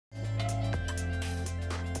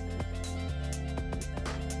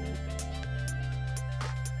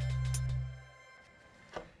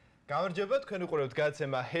გამარჯობა, თქვენ უყურებთ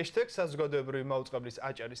გადაცემა ჰეშთეგ საზოგადოებრივი მაუწყებლის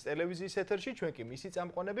აჭარის ტელევიზიის ეთერში, ჩვენ კი მისი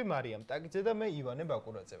წამყვანები მარიამ ტაგიძე და მე ივანე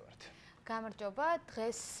ბაკურაძე ვართ. გამარჯობა,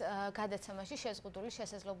 დღეს გადაცემაში შეზღუდული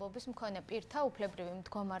შესაძლებლობის მქონე პირთა უფლებრივი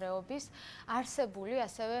მდგომარეობის არსებული,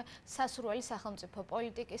 ასევე სასურველი სახელმწიფო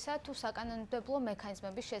პოლიტიკისა თუ საკანონმდებლო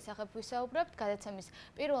მექანიზმების შესახებ ვისაუბრებთ. გადაცემის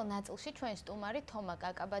პირველ ნაწილში ჩვენ სტუმარი თომა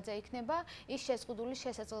კაკაბაძე იქნება, ის შეზღუდული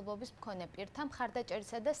შესაძლებლობის მქონე პირთა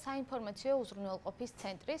მხარდაჭერისა და საინფორმაციო უზრუნველყოფის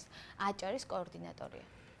ცენტრის აჭარის კოორდინატორია.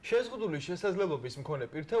 შეზღუდული შესაძლებლობის მქონე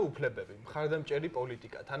პირთა უფლებები, მხარდამჭერი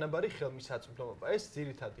პოლიტიკა, თანაბარი ხელმისაწვდომობა, ეს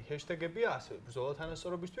ძირითადი ჰეშთეგებია, ასევე ბრძოლა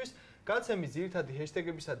თანასწორობისთვის. გადაცემის ძირითადი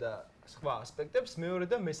ჰეშთეგებისა და სხვა ასპექტებს მეორე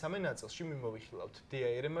და მესამე ნაწილში მიმოვიხილავთ. დია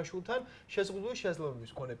ერემაშვილთან, შეზღუდული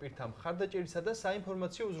შესაძლებლობის მქონე პირთა მხარდაჭერისა და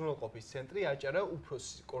საინფორმაციო უზრუნველყოფის ცენტრი აჭარა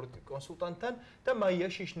უფროსი კონსულტანტთან და მაია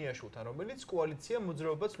შიშნიაშვილთან, რომელიც კოალიცია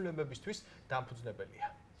მოძრაობა ცვლილებებისთვის დამფუძნებელია.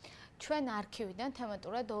 ჩვენ არქივიდან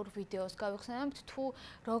თემატურად ორ ვიდეოს გავიხსენებთ თუ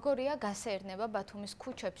როგორია გასეირნება ბათუმის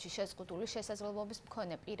ქუჩებში შეზღუდული შესაძლებლობის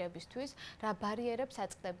მქონე პირებისთვის, რა ბარიერებს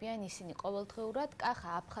აწყდებიან ისინი ყოველდღიურად. კახა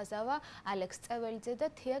აფხაზავა, ალექს წეველიძე და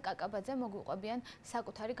თია კაკაბაძე მოგვიყვებიან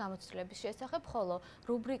საკუთარი გამოცდილების შესახებ, ხოლო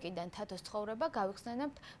რუბრიკიდან თათოს ცხოვრება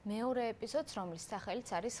გავიხსენებთ მეორე ეპიზოდს, რომლის სახელიც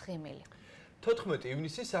არის ღიმილი. 14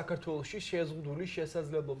 ივნისი საქართველოში შეზღუდული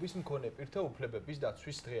შესაძლებლობის მქონე პირთა უფლებების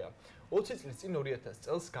დაცვის დღეა. 20 წლის წინ 2000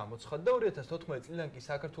 წელს გამოცხადდა და 2014 წლიდან კი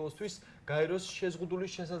საქართველოსთვის გაეროს შეზღუდული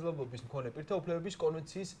შესაძლებლობის მქონე პირთა უფლებების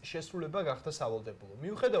კონვენციის შესრულება გახდა სავალდებულო.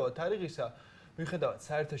 მიუხედავად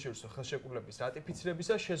საერთაშორისო ხელშეკრულების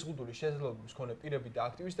რატიფიცირებისა, შეზღუდული შესაძლებლობის მქონე პირები და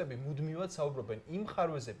აქტივისტები მუდმივად საუბრობენ იმ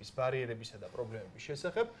ხარვეზების, ბარიერებისა და პრობლემების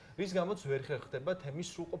შესახებ, რის გამოც ვერ ხერხდება თემის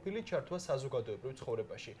სრულყოფილი ჩართვა საზოგადოებრივ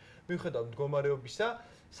ცხოვრებაში. მიუხედავად მდგომარეობისა,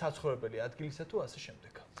 საცხოვრებელი ადგილისა თუ ასე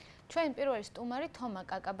შემდეგ. ჩვენ პირველი სტუმარი თომა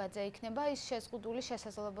კაკაბაძე იქნება, ის შეზღუდული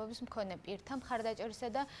შესაძლებლობის მქონე პირთა მხარდაჭერისა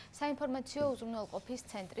და საინფორმაციო უზრუნველყოფის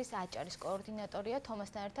ცენტრის აჭარის კოორდინატორია.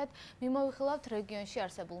 თომასთან ერთად მიმოვიხილავთ რეგიონში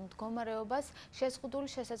არსებულ მდგომარეობას, შეზღუდული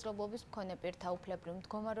შესაძლებლობის მქონე პირთა უფლებრივ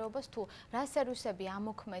მდგომარეობას, თუ რა სერვისები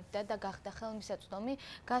ამოქმედდა და გახდა ხელმისაწვდომი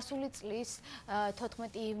გასული წლის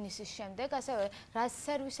 14 ივნისის შემდეგ, ასევე რა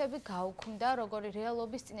სერვისები გაუქმდა, როგორი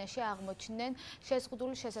რეალობის წინაშე აღმოჩნდნენ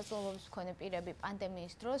შეზღუდული შესაძლებლობის მქონე პირები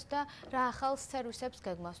პანდემიის დროს და რა ახალ სერვისებს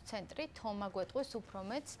გეგმავს ცენტრი. თომა გვეტყვის უფრო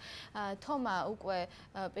მეც. თომა უკვე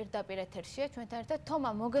პირდაპირ ეთერშია ჩვენთან ერთად.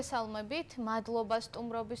 თომა, მოგესალმებით, მადლობა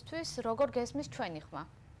სტუმრობისთვის. როგორ გესმის ჩვენი ხმა?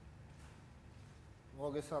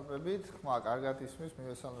 მოგესალმებით, ხმა კარგად ისმის,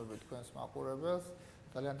 მივესალმებით თქვენს მაყურებელს.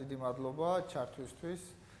 ძალიან დიდი მადლობა ჩართვისთვის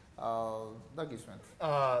და გისმენთ.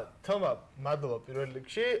 თომა, მადლობა პირველ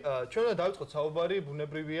რიგში. ჩვენ უნდა დავიწყოთ საუბარი,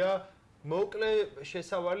 ბუნებრივია, მოკლე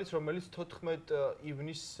შესავალიც, რომელიც 14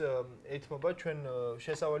 ივნისს ეთმობა, ჩვენ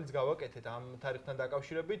შესავალიც გავაკეთეთ ამ თარიღთან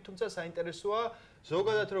დაკავშირებით, თუმცა საინტერესოა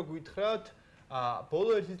ზოგადად რო გვითხრათ,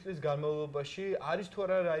 ბოლო 1 წლის განმავლობაში არის თუ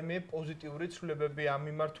არა რაიმე პოზიტიური ცვლილებები ამ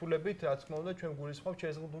მიმართულებით, რა თქმა უნდა, ჩვენ გულისხმობთ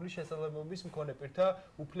შეზღუდული შესაძლებლობის მქონე პირთა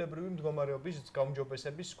უფლებრივი მდგომარეობის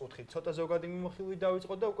გაუმჯობესების კუთხით. ცოტა ზოგადი მიმოხილვით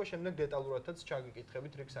დავიწყოთ და უკვე შემდეგ დეტალურადაც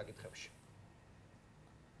ჩაგიკითხებით რიგ საკითხებში.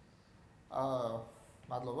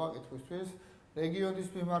 მადლობა კითხვისთვის. რეგიონის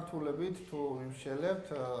მიმართულებით თუ ვიმშელებთ,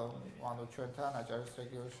 ანუ ჩვენთან აჭარის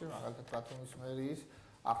რეგიონში, მაგალითად ბათუმის მერიის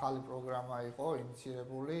ახალი პროგრამა იყო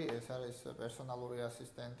ინიცირებული, ეს არის პერსონალური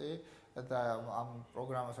ასისტენტი და ამ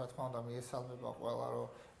პროგრამას რა თქმა უნდა მიესალმება ყველა, რომ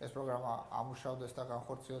ეს პროგრამა ამუშავდეს და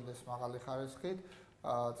განხორციელდეს მაღალი ხარისხით.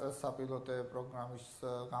 წელს საპილოტე პროგრამის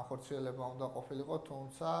განხორციელება უნდა ყოფილიყო,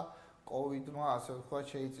 თუმცა COVID-მა, ასე ვთქვათ,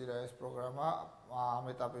 შეიწირა ეს პროგრამა.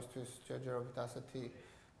 ამ ეტაპისთვის ჯერჯერობით ასეთი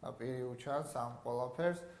პირი უჩანს ამ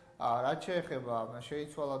ყველაფერს. რაც შეეხება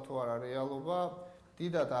შეიცვალა თუ არა რეალობა,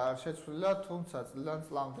 დიდად არ შეცვლილა, თუმცა წლიდან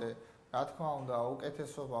წლამდე, რა თქმა უნდა,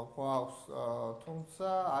 უკეთესობა გვაქვს, თუმცა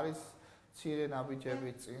არის მცირე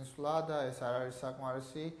ნაბიჯებით წინსვლა და ეს არ არის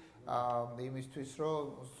საკმარისი იმისთვის, რომ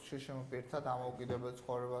შიშიმ პირთა დამოუკიდებელ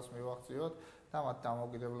ცხოვრებას მივაღწიოთ და მათ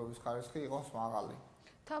დამოუკიდებლობის ხარისხი იყოს მაღალი.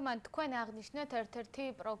 თომა, თქვენ აღნიშნეთ ერთ-ერთი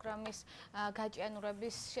პროგრამის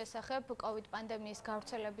გაჭიანურების შესახებ COVID პანდემიის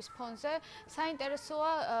გავრცელების ფონზე.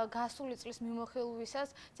 საინტერესოა, გასული წლის მიმოხილვისას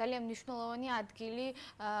ძალიან მნიშვნელოვანი ადგილი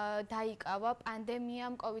დაიკავა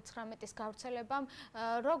პანდემიამ, COVID-19-ის გავრცელებამ.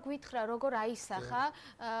 რო გვითხრა, როგორ აისახა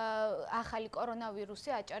ახალი კორონავირუსი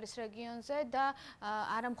აჭარის რეგიონზე და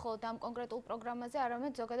არა მხოლოდ ამ კონკრეტულ პროგრამაზე,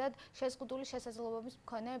 არამედ ზოგადად შეზღუდული შესაძლებლობის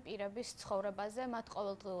მქონე პირების ცხოვრებაზე, მათ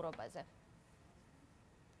ყოველდღიურობაზე.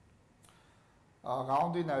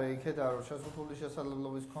 გამომდინარე იქედან, რომ შეზღუდული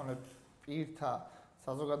შესაძლებლობის მქონე პირთა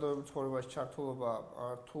საზოგადოებრივ ცხოვრებაში ჩართულობა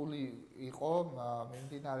რთული იყო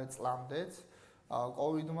მიმდინარე წლამდეც.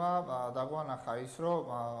 COVID-მა დაგვანახა ის, რომ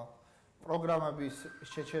პროგრამების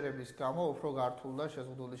შეჩერების გამო უფრო გართულდა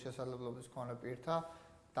შეზღუდული შესაძლებლობის მქონე პირთა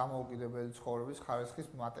დამოუკიდებელი ცხოვრების ხარისხის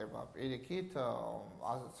მატება. პირიქით,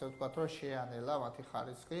 ასე ვთქვათ, რომ შეანელა მათი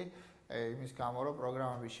ხარისხი იმის გამო, რომ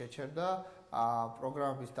პროგრამები შეჩერდა,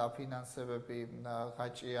 პროგრამების დაფინანსებები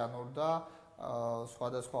გაჭიანურდა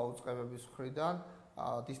სხვადასხვა უწყებების მხრიდან,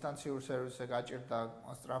 დისტანციურ სერვისზე გაჭირდა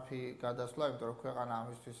სწრაფი გადასვლა, იმიტომ რომ ქვეყანა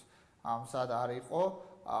ამისთვის მზად არ იყო.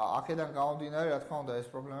 აქედან გამომდინარე, რა თქმა უნდა, ეს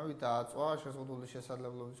პრობლემები დააწვა შეზღუდული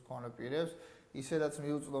შესაძლებლობის მქონე პირებს, ისედაც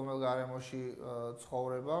მიუწვდომელ გარემოში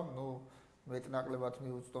ცხოვრებამ, მეტნაკლებად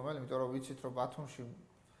მიუწვდომელ, იმიტომ რომ ვიცით, რომ ბათუმში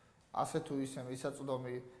ასე თუ ისე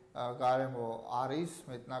მისაწვდომი გარემო არის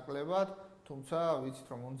მეტნაკლებად, თუმცა ვიცით,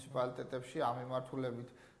 რომ მუნიციპალიტეტებში ამ მიმართულებით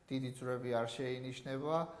დიდი ძვრები არ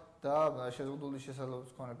შეინიშნება და შეზღუდული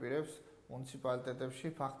შესაძლებლობის მქონე პირებს მუნიციპალიტეტებში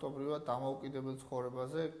ფაქტობრივად დამოუკიდებელ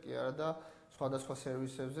ცხოვრებაზე კი არა და სხვადასხვა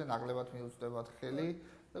სერვისებზე ნაკლებად მიუწვდებათ ხელი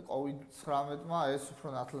და COVID-19-მა ეს უფრო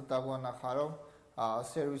ნათლად დაგვანახა, რომ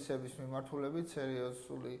სერვისების მიმართულებით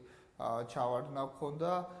სერიოზული ჩავარდნა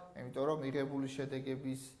გქონდა, იმიტომ რომ მიღებული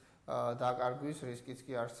შედეგების დაკარგვის რისკიც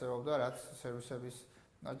კი არსებობდა, რაც სერვისების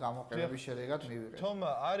გამოყენების შედეგად მივიღეთ. თომ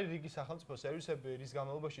არის რიგი სახელმწიფო სერვისები, რის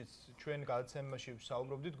განმავლობაში ჩვენ გადაცემაში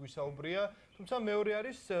ვსაუბრობდით, გვისაუბრია, თუმცა მეორე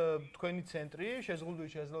არის თქვენი ცენტრი, შეზღუდული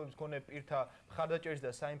შესაძლებლობის მქონე პირთა მხარდაჭერის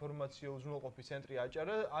და საინფორმაციო უზრუნველყოფის ცენტრი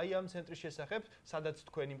აჭარა. აი ამ ცენტრის შესახებ, სადაც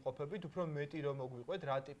თქვენ იმყოფებით, უფრო მეტი რომ მოგვიყვეთ,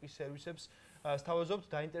 რა ტიპის სერვისებს სთავაზობთ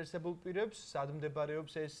დაინტერესებულ პირებს, სად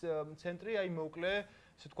მდებარეობს ეს centri, აი მოკლე,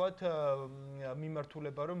 ასე ვთქვათ,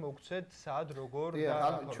 მიმართულება რომ მოგცეთ, სად, როგორ და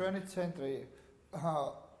რა. ჩვენი ცენტრი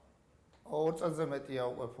 2 წელზე მეტია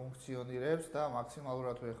უკვე ფუნქციონირებს და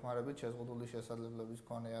მაქსიმალურად ვეხმარებით შეზღუდული შესაძლებლობის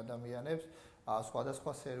მქონე ადამიანებს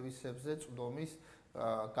სხვადასხვა სერვისებზე წვდომის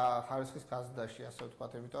ხარისხის გაზრდაში, ასე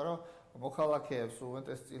ვთქვათ, იმიტომ რომ მოქალაქეებს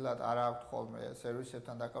უმეტესწილად არ აქვთ ხოლმე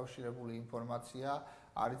სერვისებთან დაკავშირებული ინფორმაცია,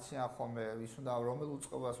 არ იციან ხოლმე ვის უნდა რომელ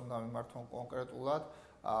უწყებას უნდა მიმართონ კონკრეტულად,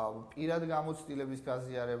 პირად გამოცდილების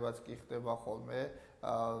გაზიარებაც კი ხდება ხოლმე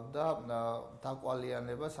და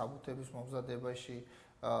დაკვალიანება საბუთების მომზადებაში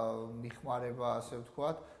მიხმარება, ასე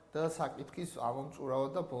ვთქვათ, და საკითხის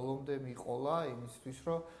ამომწურავად და ბოლომდე მიყოლა იმისთვის,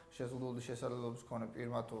 რომ შეზღუდული შესაძლებლობის მქონე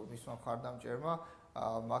პირმა თუ მისმა მხარდამჭერმა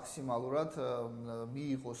მაქსიმალურად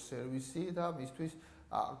მიიღოს სერვისი და მისთვის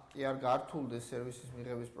კი არ გართულდეს სერვისის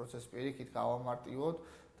მიღების პროცესი პირიქით გავამარტივოთ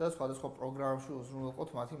და სხვადასხვა პროგრამებში უზრუნველყოთ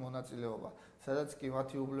მათი მონაწილეობა. სადაც კი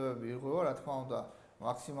მათი უბნელები ირღვევა, რა თქმა უნდა,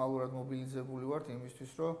 მაქსიმალურად მობილიზებული ვართ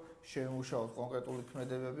იმისთვის, რომ შევიმუშაოთ კონკრეტული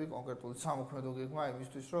ქმედებები, კონკრეტული სამოქმედო გეგმა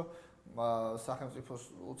იმისთვის, რომ სახელმწიფოს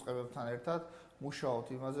უწყებებთან ერთად მუშაოთ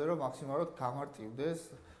იმაზე, რომ მაქსიმალურად გამარტივდეს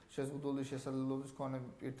შეზღუდული შესაძლებლობის მქონე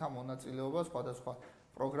პირთა მონაწილეობა სხვადასხვა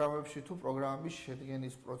პროგრამებში თუ პროგრამების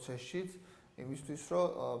შედგენის პროცესშიც, იმისთვის, რომ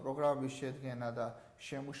პროგრამების შედგენა და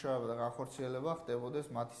შემუშავება და განხორციელება ხდებოდეს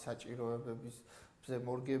მათი საჭიროებების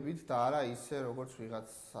მორგებით და არა ისე, როგორც ვიღაც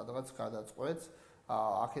სადღაც გადაწყვეტს.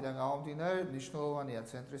 აქედან გამომდინარე, მნიშვნელოვანია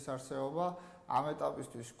ცენტრის არსებობა. ამ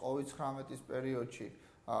ეტაპისთვის COVID-19-ის პერიოდში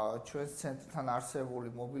ჩვენს ცენტრთან არსებული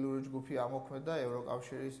მობილური ჯგუფი ამოქმედა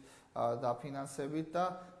ევროკავშირის დაფინანსებით და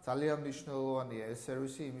ძალიან მნიშვნელოვანია ეს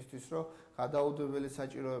სერვისი იმისთვის, რომ გადაუდებელი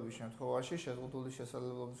საჭიროების შემთხვევაში შეზღუდული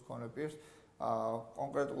შესაძლებლობის მქონე პირს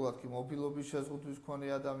კონკრეტულად კი მობილობის შეზღუდვის მქონე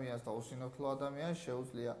ადამიანს და უსინათლო ადამიანს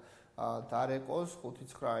შეუძლია დარეკოს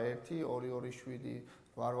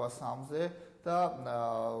 591-227-883-ზე და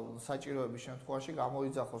საჭიროების შემთხვევაში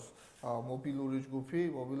გამოიძახოს მობილური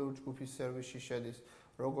ჯგუფის სერვისში შედის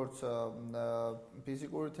როგორც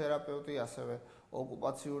ფიზიკური თერაპევტი, ასევე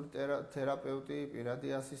ოკუპაციური თერაპევტი, პირადი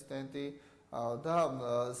ასისტენტი და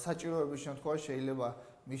საჭიროების შემთხვევაში შეიძლება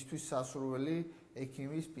მისთვის სასურველი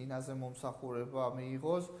ექიმის ბინაზე მომსახურება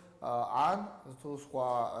მიიღოს ან თუ სხვა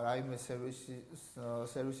რაიმე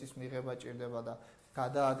სერვისის მიღება ჭირდება და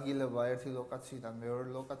გადაადგილება ერთი ლოკაციიდან მეორე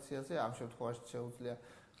ლოკაციაზე, ამ შემთხვევაში შეუძლია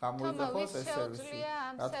გამოიძახოს ეს სერვისი.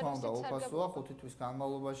 რა თქმა უნდა, უფასოა, 5 თვის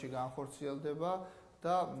განმავლობაში განხორციელდება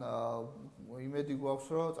და იმედი გვაქვს,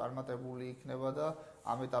 რომ წარმატებული იქნება და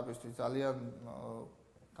ამ ეტაპისთვის ძალიან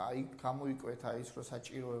გამოიკვეთა ის, რომ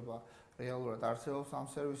საჭიროება რეალურად არსებობს ამ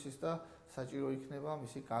სერვისის და საჭირო იქნება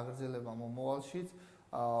მისი გაგრძელება მომავალშიც.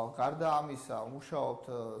 გარდა ამისა, მუშაობთ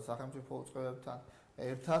სახელმწიფო უწყებებთან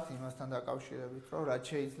ერთად იმასთან დაკავშირებით, რომ რაც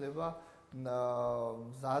შეიძლება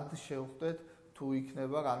მზად შევხვდეთ თუ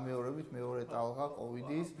იქნება განმეორებით მეორე ტალღა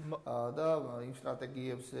COVID-ის და იმ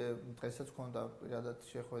სტრატეგიებზე დღესაც გქონდა პირადად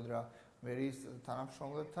შეხვედრა მერის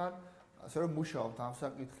თანამშრომლებთან, ასე რომ მუშაობთ ამ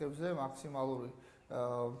საკითხებზე მაქსიმალური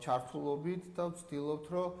ჩართულობით და ვცდილობთ,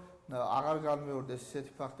 რომ აღარ განმეორდეს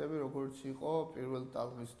ისეთი ფაქტები, როგორც იყო პირველ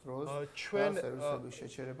ტალღის დროს სერვისების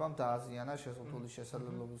შეჩერებამ დააზიანა შეზღუდული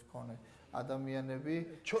შესაძლებლობის მქონე ადამიანები,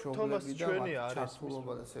 მშობლები და მათი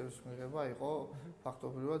ჩართულობა და სერვისის მიღება იყო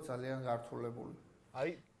ფაქტობრივად ძალიან გართულებული.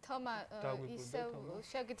 თომა ისევ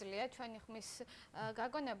შეგიძლია ჩვენი ხმის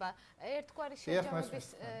გაგონება ერთგვარი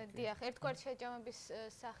შეჯამების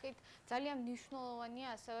სახით ძალიან მნიშვნელოვანია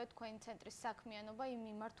ასევე თქვენი ცენტრის საქმიანობა იმ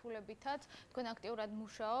მიმართულებითაც თქვენ აქტიურად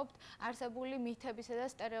მუშაობთ არსებული მითებისა და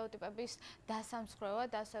სტერეოტიპების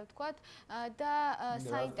დასამსხვრევად ასე ვთქვათ და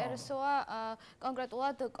საინტერესოა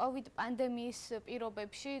კონკრეტულად COVID პანდემიის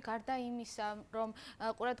პირობებში გარდა იმისა რომ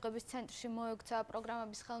ყურადღების ცენტრში მოექცა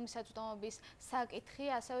პროგრამების ხელმისაწვდომობის საკითხი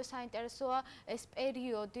ასევე საინტერესოა ეს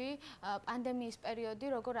პერიოდი, პანდემიის პერიოდი,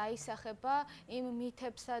 როგორ აისახება იმ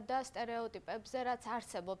მითებსა და სტერეოტიპებზე, რაც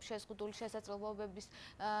არსებობს შეზღუდული შესაძლებლობების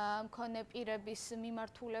მქონე პირების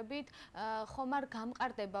მიმართულებით, ხომ არ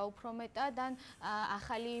გამყარდება უფრო მეტად, ან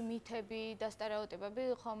ახალი მითები და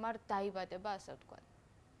სტერეოტიპები ხომ არ დაიბადება, ასე ვთქვათ.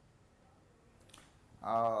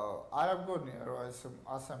 არ მგონია, რომ ეს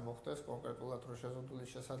ასე მოხდეს კონკრეტულად, რომ შეზღუდული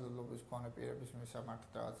შესაძლებლობის მქონე პირების მისამართი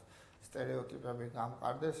რაღაც სტერეოტიპები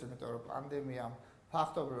გამყარდეს, იმიტომ რომ პანდემიამ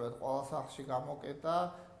ფაქტობრივად ყველა სახლში გამოკეტა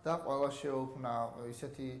და ყველა შეუქმნა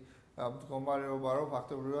ისეთი მდგომარეობა, რომ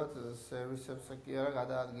ფაქტობრივად სერვისებზე კი არა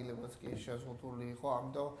გადაადგილებაც კი შეზღუდული იყო,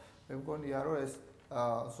 ამიტომ მე მგონია, რომ ეს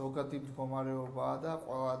ზოგადი მდგომარეობაა და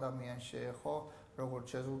ყველა ადამიანს შეეხო, როგორც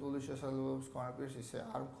შეზღუდული შესაძლებლობის მქონე პირს, ისე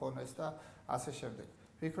არ მქონეს და ასე შემდეგ.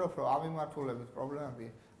 ვფიქრობ, რომ ამ მიმართულებით პრობლემები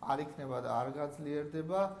არ იქნება და არ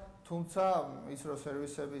გაძლიერდება, თუმცა ის რომ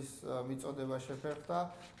სერვისების მიწოდება შეფერხდა,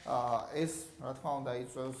 ეს რა თქმა უნდა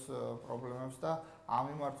იწვევს პრობლემებს და ამ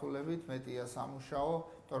მიმართულებით მეტია სამუშაო,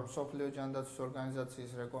 იმიტომ რომ მსოფლიო ჯანდაცვის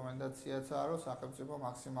ორგანიზაციის რეკომენდაციაცაა, რომ სახელმწიფო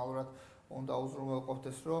მაქსიმალურად უნდა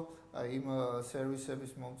უზრუნველყოფდეს, რომ იმ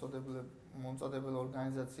სერვისების მომწოდებელ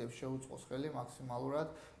ორგანიზაციებს შეუწყოს ხელი მაქსიმალურად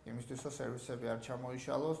იმისთვის, რომ სერვისები არ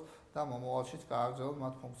ჩამოიშალოს და მომავალშიც გააგრძელოს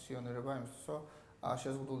მათ ფუნქციონირება იმისთვის, რომ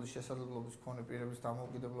შეზღუდული შესაძლებლობის მქონე პირების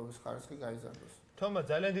დამოუკიდებლობის ხარისხი გაიზარდოს. თომა,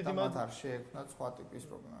 ძალიან დიდი მადლობა. არ შეექმნათ სხვა ტიპის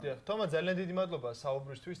პრობლემა. დიახ, თომა, ძალიან დიდი მადლობა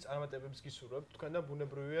საუბრისთვის, წარმატებებს გისურვებთ. თქვენ და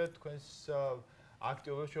ბუნებრივია თქვენს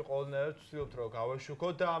აქტიობებს ჩვენ ყოველდღიურად ვცდილობთ რომ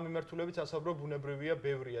გავაშუქოთ და ამ მიმართულებით ასაუბრო ბუნებრივია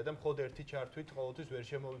ბევრია და მხოლოდ ერთი ჩართვით ყოველთვის ვერ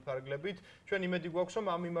შემოვიფარგლებით. ჩვენ იმედი გვაქვს რომ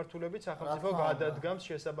ამ მიმართულებით სახელმწიფო გადადგამს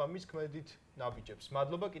შესაბამის ქმედით ნაბიჯებს.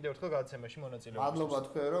 მადლობა კიდევ ერთხელ გადაცემაში მონაწილეობისთვის. მადლობა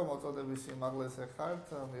თქვენ რომ მოწოდების სიმაღლეს ეხართ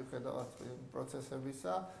მიუხედავად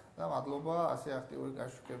პროცესებისა და მადლობა ასე აქტიური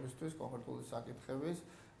გაშუქებისთვის კონკრეტული საკითხების.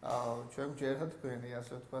 ჩვენ გვერდად თქვენი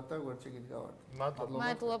ასე ვთქვათ და გვერდში გიდგავართ.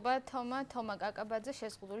 მადლობა თომა კაკაბაძე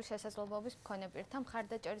შეზღუდული შესაძლებლობის მქონე პირთა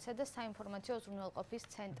მხარდაჭერისა და საინფორმაციო უზრუნველყოფის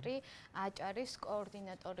ცენტრი აჭარის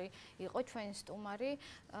კოორდინატორი იყო ჩვენი სტუმარი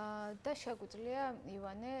და შეგვიძლია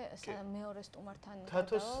ივანე მეორე სტუმართან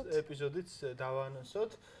თათოს ეპიზოდიც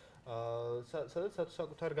დავაანონსოთ სადაც თათო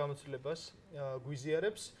საკუთარ გამოცდილებას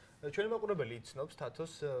გვიზიარებს ჩვენი მაყურებელი იცნობს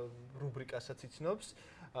თათოს რუბრიკასაც იცნობს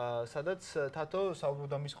სადაც თათო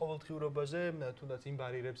საუბრობდა მის ყოველდღიურობაზე, თუნდაც იმ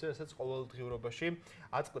ბარიერებზე, რასაც ყოველდღიურობაში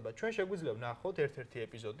აწყდება. ჩვენ შეგვიძლია ვნახოთ ერთ-ერთი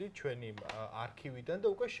ეპიზოდი ჩვენი არქივიდან და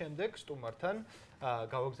უკვე შემდეგ სტუმართან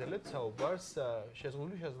გავაგზავნებთ საუბარს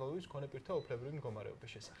შეზღუდული შესაძლებლობის მქონე პირთა უფლებრივი მდგომარეობის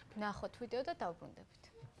შესახებ. ვნახოთ ვიდეო და დავბრუნდებით.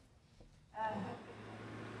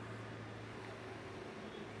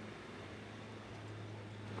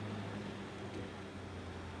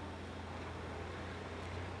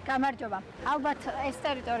 გამარჯობა. ალბათ ეს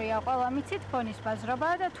ტერიტორია ყველა მიცით ფონის ბაზრობა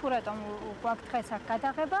და თუ რატომ გვაქვს დღეს აქ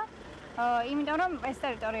გადაღება, იმიტომ რომ ეს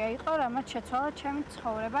ტერიტორია იყო, რამაც შეცვალა ჩემი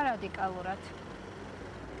ცხოვრება რადიკალურად.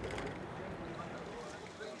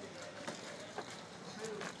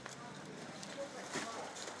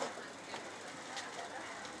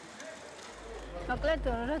 მოკლედ,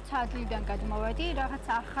 როცა ადლიდან გადმოვედი, რაღაც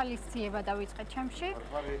ახალი სძიება დავიწყე ჩემში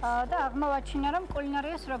და აღმოვაჩინა, რომ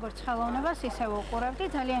კულინარიას როგორც ხელოვნებას ისე ვუყურებდი,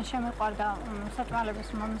 ძალიან შემიყვარდა საჭმელების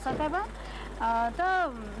მომზადება და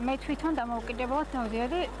მე თვითონ დამოუკიდებლად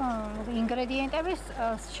დავდიოდი ინგრედიენტების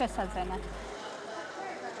შესაძენად.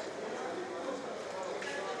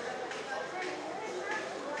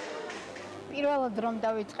 პირველად რომ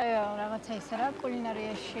დავიწყე რაღაცა ისე რა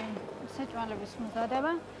კულინარიაში საჭმელების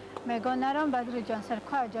მომზადება მეგონა რომ ბადრიჯანს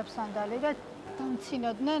ერქვა აჯაფსანდალი და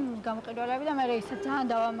დამცინოდნენ გამყიდველები და მე ისე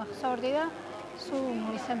ძალიან დავამახსოვრდი და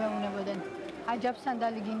სულ ისე მეუნებოდნენ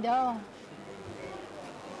აჯაფსანდალი გინდაო?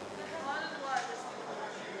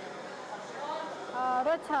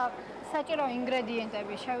 როცა საჭირო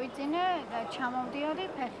ინგრედიენტები შევიძინე და ჩამოვდიოდი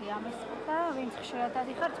ფეხი ამისყდა ვინც ხშირად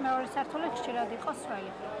ადიხართ მეორე სართული ხშირად იყო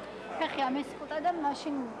სველი ფეხი ამისყდა და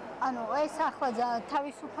მაშინ ანუ ეს ახლა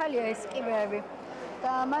თავისუფალია ეს კიბეები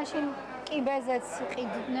და მაშინ კიბეზეც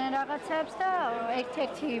ყიდნენ რაღაცებს და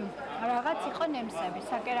ერთ-ერთი რაღაც იყო ნემსები,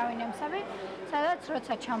 საკერავი ნემსები, სადაც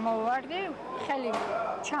როცა ჩამოვარდი, ხელი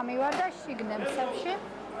ჩამივარდა შიგ ნემსებში.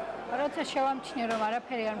 როცა შევამჩნიე, რომ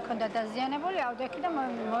არაფერი არ მქონდა დაზიანებული, ავდექი და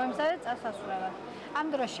მოემზადე წასასვლელად. ამ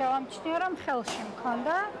დროს შევამჩნიე, რომ ხელში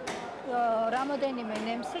მქონდა რამოდენიმე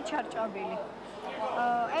ნემსი ჩარჭობილი.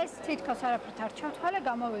 ეს თითქოს არაფრით არ ჩავთვალე,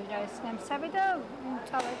 გამოვიღე ეს ნემსები და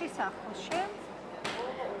წავედი სახლში.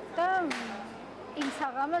 და იმ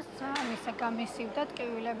საღამოს ძალიან ისე გამისივდა,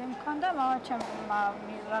 ტკივილები მქონდა, მამაჩემ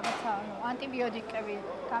რაღაცა ანტიბიოტიკები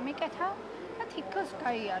გამიკეთა და თითქოს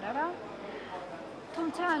გაიარა რა.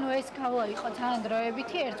 თუმცა ეს გავლა იყო ძალიან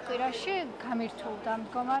დროებითი, ერთ კვირაში გამირთულდა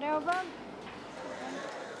მდგომარეობა.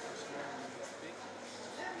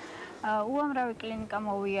 უამრავი კლინიკა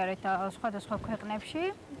მოვიარეთ სხვადასხვა ქვეყნებში.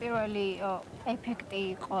 პირველი ეფექტი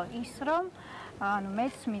იყო ის, რომ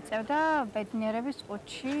მეც მიწევდა ბედნიერების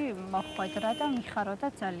ყუთში მოხვედრა და მიხაროდა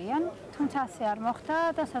ძალიან. თუმცა ასე არ მოხდა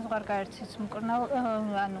და საზღვარგარეთის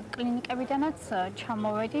კლინიკებიდანაც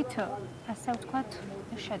ჩამოვედით, ასე ვთქვათ,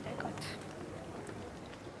 შედეგად.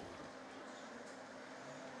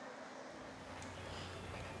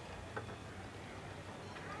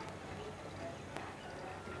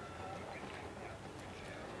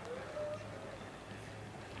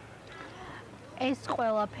 ეს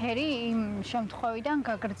ყველაფერი იმ შემთხვევიდან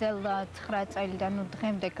გაგრძელდა 9 წელიდან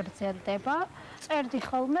დღემდე გრძელდება. წერდი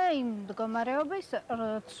ხოლმე იმ მდგომარეობის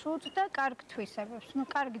ცუდ და კარგ თვისებებს.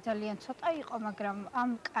 კარგი ძალიან ცოტა იყო, მაგრამ ამ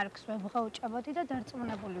კარგს ვეღაუჭებოდი და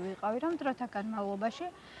დარწმუნებული ვიყავი, რომ დროთა განმავლობაში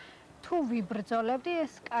თუ ვიბრძოლებდი,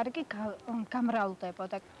 ეს კარგი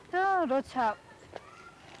გამრავლდებოდა. და როცა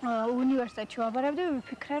უნივერსიტეტში ვაბარებდი,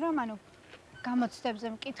 ვიფიქრე, რომ გამოცდებზე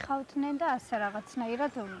მკითხავდნენ და ასე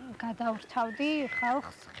რაღაცნაირად გადავრთავდი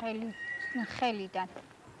ხალხს ხელიდან.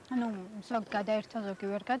 ზოგი გადაერთო, ზოგი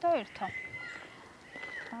ვერ გადაერთო.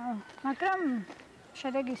 მაგრამ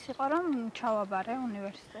შედეგი ის იყო, რომ ჩავაბარე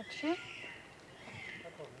უნივერსიტეტში.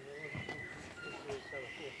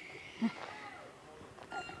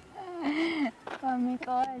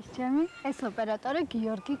 მიკოლა ეს ჩემი, ეს ოპერატორი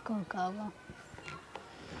გიორგი გოგავა.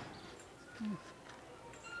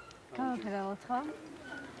 გავაგრძელოთ ხო?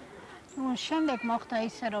 შემდეგ მოხდა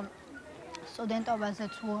ისე, რომ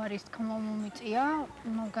სტუდენტობაზეც უარის თქმა მომიწია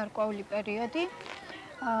გარკვეული პერიოდი,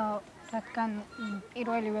 რადგან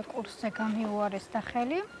პირველივე კურსზე გამიუარეს და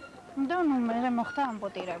ხელი და მე მოხდა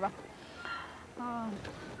ამპუტირება.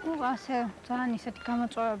 ასე ძალიან ისეთი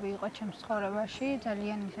გამოწვევები იყო ჩემს ცხოვრებაში,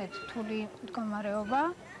 ძალიან ისეთი რთული მდგომარეობა,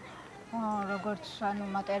 როგორც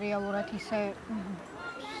მატერიალურად ისე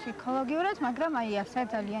ფსიქოლოგიურად, მაგრამ ასე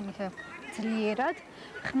ძალიან ისე ძლიერად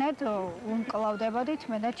ხნედ უმკლავდებოდით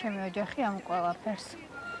მე და ჩემი ოჯახი ამ ყველაფერს.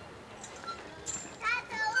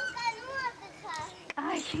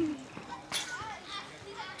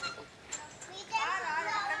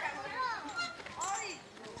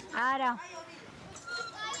 არა.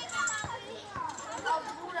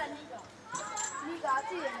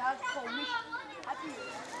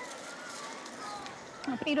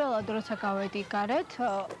 პირველად როცა გავედი გარეთ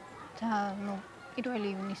და პირველი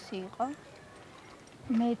ივნისი იყო.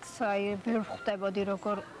 მეც ვერ ხვდებოდი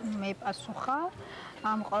როგორ მეპასუხა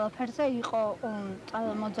ამ ყველაფერზე. იყო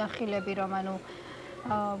მოძახილები, რომ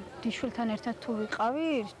დიშვილთან ერთად თუ ვიყავი,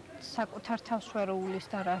 საკუთარ თავს ვერ უვლის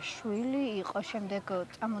და რა შვილი იყო. შემდეგ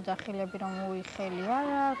წამოძახილები, რომ უიხელი არ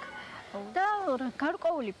აქვს და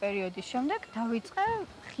გარკვეული პერიოდის შემდეგ დავიწყე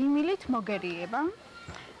ღიმილით მოგერიება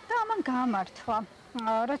და ამან გაამართლა.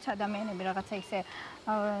 როცა ადამიანები რაღაცა ისე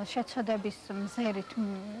შეცოდების მზერით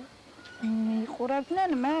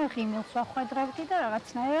მიყურებდნენ, მე ღიმილს ვახვედრებდი და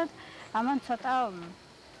რაღაცნაირად ამან ცოტა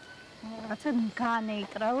რაღაცა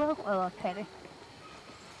გაანეიტრალა ყველაფერი.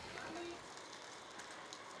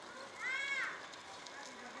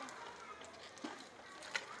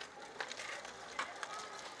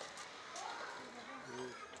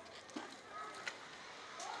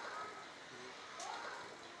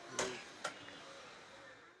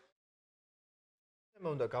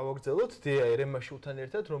 უნდა გავაგრძელოთ დია ერემაშვილთან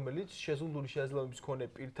ერთად, რომელიც შეზღუდული შესაძლებლობის მქონე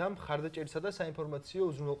პირთა მხარდაჭერისა და საინფორმაციო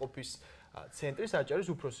უზრუნველყოფის ცენტრის აჭარის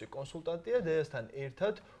უფროსი კონსულტანტია. დიასთან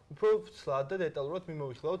ერთად უფრო ცლად და დეტალურად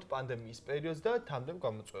მიმოვიხილავთ პანდემიის პერიოდს და თამდემ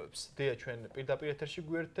გამოწვევებს. დია ჩვენ პირდაპირ ეთერში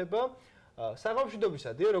გვერდება. საღამოშიდობისა,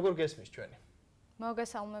 დია, როგორ გესმის ჩვენი?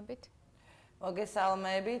 მოგესალმებით.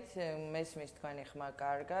 მოგესალმებით, მესმის თქვენი ხმა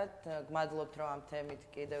კარგად. გმადლობთ, რომ ამ თემით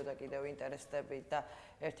კიდევ და კიდევ ინტერესდებით და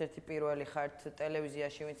ერთ-ერთი პირველი ხართ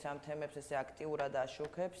ტელევიზიაში, ვინც ამ თემებს ესე აქტიურად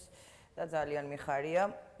აშუქებს და ძალიან მიხარია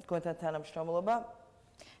თქვენთან თანამშრომლობა.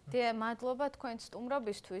 მადლობა თქვენ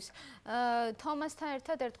სტუმრობისთვის. თომასთან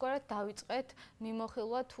ერთად ერთგვარად დავიწყეთ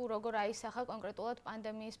მიმოხილვა თუ როგორ აისახა კონკრეტულად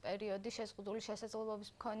პანდემიის პერიოდი შეზღუდული შესაძლებლობის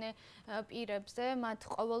მქონე პირებზე, მათ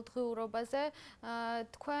ყოველდღიურობაზე.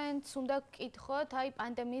 თქვენც უნდა გკითხოთ, აი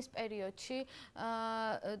პანდემიის პერიოდში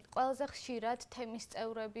ყველაზე ხშირად თემის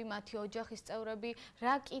წევრები, მათი ოჯახის წევრები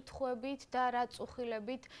რა კითხვებით და რა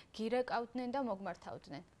წუხილებით გირეკავდნენ და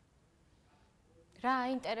მოგმართავდნენ? რა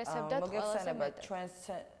აინტერესებდათ ყველაზე მეტად?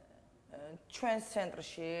 ჩვენს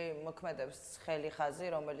ცენტრში მოქმედებს ცხელი ხაზი,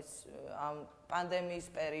 რომელიც ამ პანდემიის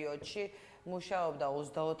პერიოდში მუშაობდა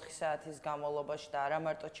 24 საათის განმავლობაში და არა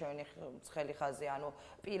მარტო ჩვენი ცხელი ხაზი, ანუ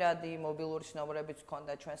პირადი მობილური ნომრებიც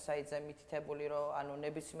ჰქონდა ჩვენ საიტზე მითითებული, რომ ანუ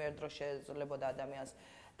ნებისმიერ დროს შეეძლებოდა ადამიანს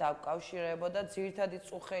დაკავშირებოდა. ძირითადი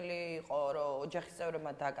წუხელი იყო, რომ ოჯახის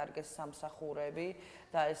წევრებმა დაკარგეს სამსახურები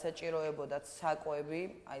და ესაჭიროებოდათ საკვები,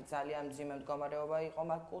 აი ძალიან მძიმე მდგომარეობა იყო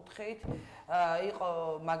მაგ კუთხით. იყო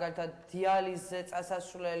მაგალითად დიალიზზე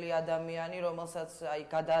წასასვლელი ადამიანი, რომელსაც აი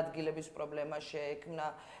გადაადგილების პრობლემა შეექმნა,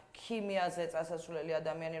 ქიმიაზე წასასვლელი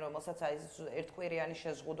ადამიანი, რომელსაც აი ერთკვირიანი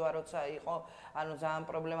შეზღუდვა როცა იყო, ანუ ძალიან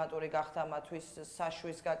პრობლემატური გახდა მათთვის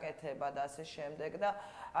საშვის გაკეთება და ასე შემდეგ და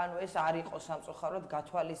ანუ ეს არ იყო სამწუხაროდ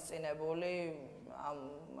გათვალისწინებული ამ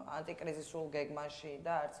ანტიკრიზისულ გეგმაში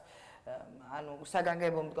და არც ანუ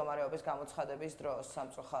საგანგებო მდგომარეობის გამოცხადების დროს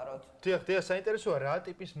სამწუხაროდ. დიახ, საინტერესოა რა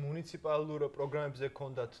ტიპის მუნიციპალურ პროგრამებზე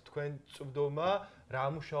გქონდათ თქვენ წვდომა, რა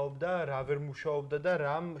მუშაობდა, რა ვერ მუშაობდა და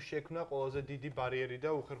რამ შექმნა ყველაზე დიდი ბარიერი და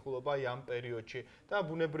უხერხულობა აი ამ პერიოდში. და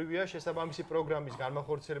ბუნებრივია შესაბამისი პროგრამის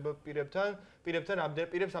განმახორციელება პირებთან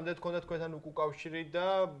ამდენ გქონდა თქვენთან უკავშირი და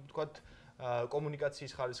თქვათ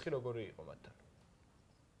კომუნიკაციის ხარისხი როგორი იყო მათთან?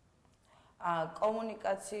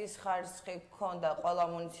 კომუნიკაციის ხარისხი ჰქონდა ყველა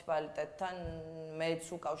მუნიციპალიტეტთან, მეც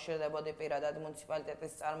უკავშირდებოდი პირადად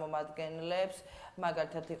მუნიციპალიტეტის წარმომადგენლებს,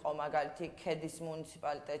 მაგალითად იყო მაგალითი ქედის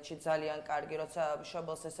მუნიციპალიტეტში ძალიან კარგი, როცა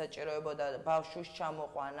მშობელს ესაჭიროებოდა ბავშვის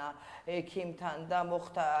ჩამოყვანა ექიმთან და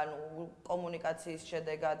მოხდა ანუ კომუნიკაციის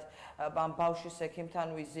შედეგად ამ ბავშვის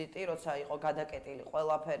ექიმთან ვიზიტი, როცა იყო გადაკეტილი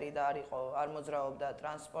ყველაფერი და არ მოძრაობდა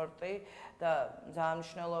ტრანსპორტი და ძალიან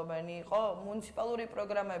მნიშვნელოვანი იყო მუნიციპალური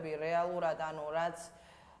პროგრამები რეალურად ანუ რაც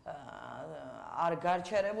არ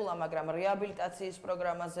გარჩერებულა, მაგრამ რეაბილიტაციის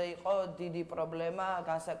პროგრამაზე იყო დიდი პრობლემა,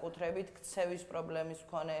 განსაკუთრებით ქცევის პრობლემის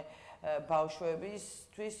მქონე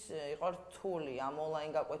ბავშვებისთვის იყო რთული ამ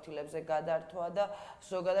ონლაინ გაკვეთილებზე გადართვა და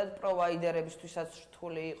ზოგადად პროვაიდერებისთვისაც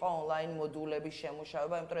რთული იყო ონლაინ მოდულების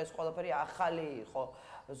შემუშავება, იმიტომ რომ ეს ყველაფერი ახალი იყო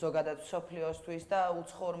ზოგადად მსოფლიოსთვის და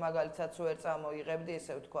უცხოურ მაგალითსაც ვერ წამოიღებდი,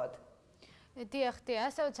 ესე ვთქვათ. დიახ,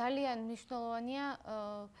 ასევე ძალიან მნიშვნელოვანია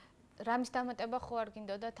რამის დამატება ხო არ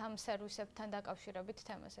გინდოდათ ამ სერვისებთან დაკავშირებით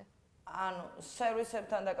თემაზე? ანუ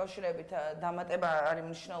სერვისებთან დაკავშირებით დამატება არის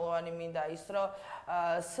მნიშვნელოვანი მინდა ის, რომ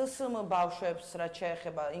SSM ბავშვებს რაც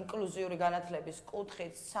შეეხება ინკლუზიური განათლების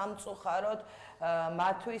კუთხით სამწუხაროდ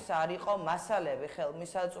მათთვის არ იყო მასალები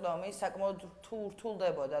ხელმისაწვდომი, საკმაოდ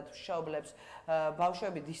რთულდებოდათ მშობლებს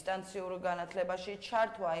ბავშვები დისტანციურ განათლებაში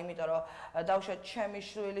ჩართვა, იმიტომ რომ დავუშვათ ჩემი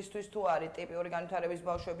შვილისთვის თუ არის ტიპიური განვითარების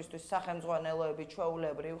ბავშვებისთვის სახელმძღვანელოები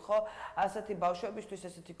ჩვეულებრივ ხო, ასეთი ბავშვებისთვის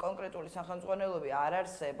ესეთი კონკრეტული სახელმძღვანელოები არ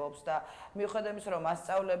არსებობს და მიუხედავად იმისა, რომ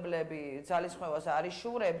მასწავლებლები ძალისხმევას არ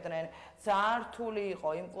იშურებდნენ, ძალიან რთული იყო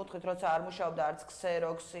იმ კუთხით, როცა არ მუშაობდა არც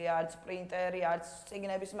ქსეროქსი, არც პრინტერი, არც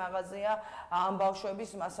წიგნების მაღაზია, ამ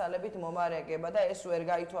ბავშვების მასალებით მომარაგება და ეს ვერ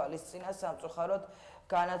გაითვალისწინა სამწუხაროდ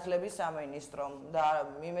განათლების სამინისტრომ და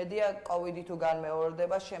იმედია კოვიდი თუ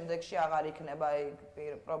განმეორდება, შემდეგში აღარ იქნება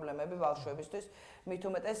პრობლემები ბავშვებისთვის, მით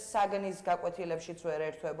უმეტეს საგნის გაკვეთილებშიც ვერ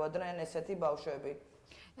ერთვებოდნენ ესეთი ბავშვები.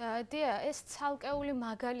 ეს ცალკეული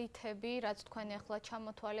მაგალითები, რაც თქვენ ახლა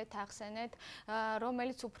ჩამოთვალეთ, ახსენეთ,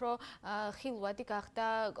 რომელიც უფრო ხილვადი გახდა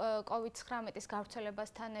COVID-19-ის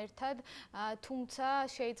გავრცელებასთან ერთად, თუმცა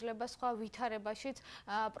შეიძლება სხვა ვითარებაშიც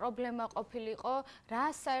პრობლემა ყოფილიყო, რა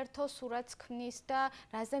საერთო სურათს ქმნის და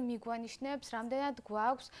რაზე მიგვანიშნებს, რამდენად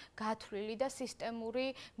გვაქვს გათვლილი და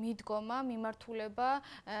სისტემური მიდგომა, მიმართულება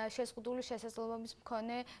შეზღუდული შესაძლებლობის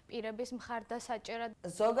მქონე პირების მხარდასაჭერად.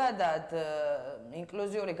 ზოგადად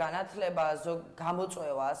ინკლუზიური განათლება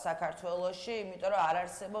გამოწვევა საქართველოში, იმიტომ რომ არ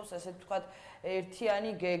არსებობს ესე ვთქვათ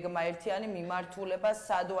ერთიანი გეგმა, ერთიანი მიმართულება,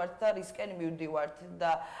 სად ვართ და რისკენ მივდივართ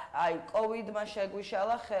და აი კოვიდმა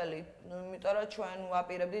შეგვიშალა ხელი, იმიტომ რომ ჩვენ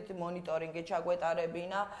ვაპირებდით მონიტორინგი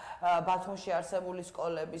ჩაგვეტარებინა ბათუმში არსებული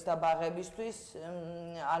სკოლების და ბაღებისთვის,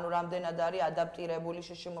 ანუ რამდენად არის ადაპტირებული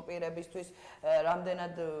შშმ პირებისთვის,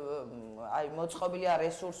 რამდენად აი მოწყობილია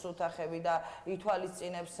რესურსუთახები და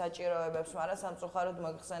ითვალისწინებს საჭიროებებს, მაგრამ სამწუხაროდ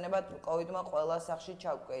მოიხსენებათ, კოვიდმა ყველა სახში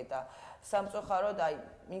ჩავკვეთა. სამწუხაროდ, აი,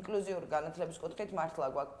 ინკლუზიური განათლების კუთხით მართლა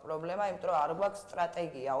გვაქვს პრობლემა, იმიტომ რომ არ გვაქვს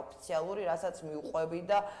სტრატეგია ოფიციალური, რასაც მივყვებით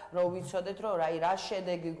და რომ ვიცოდეთ, რომ რა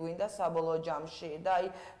შედეგი გვინდა საბოლოო ჯამში და აი,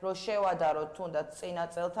 რომ შევადაროთ თუნდაც წინა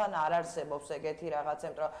წელთან არ არსებობს ეგეთი რაღაცა,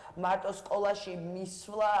 იმიტომ რომ მარტო სკოლაში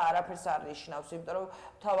მისვლა არაფერს არ ნიშნავს, იმიტომ რომ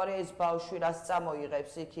თავარია ის ბავშვი რაც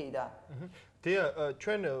წამოიღებს იქიდან. დია,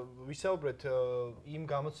 ჩვენ ვისაუბრეთ იმ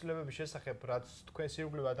გამოცდილებების შესახებ, რაც თქვენ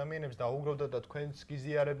სირგულივ ადამიანებს დაუგროვდა და თქვენს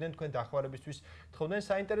გიზიარებდნენ, თქვენ დახმარებისთვის თხოვდნენ.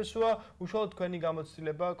 საინტერესოა უშუალოდ თქვენი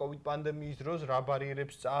გამოცდილება COVID პანდემიის დროს რა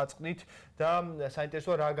ბარიერებს წააწყდით და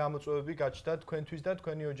საინტერესოა რა გამოწვევები გაჩნდა თქვენთვის და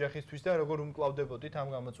თქვენი ოჯახისთვის და როგორ უმკლავდებოდით ამ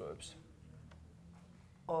გამოწვევებს.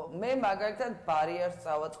 მე მაგალითად ბარიერს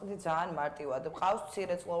წავაწყდი ძალიან მარტივად. მყავს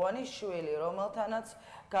მცირეწლოვანი შვილი, რომელთანაც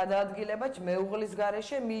გადაადგილება მეუღლის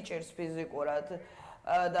გარეშე მიჭირს ფიზიკურად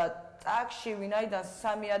და ტაქსში ვინაიდან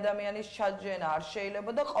 3 ადამიანის ჩაჯენა არ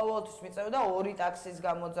შეიძლება და ყოველთვის მიწევდა 2 ტაქსის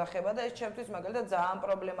გამოძახება და ეს ჩემთვის მაგალითად ძალიან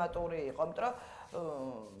პრობლემატური იყო, იმიტომ რომ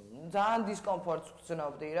ძალიან დისკომფორტს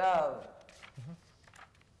ვგრძნობდი რა.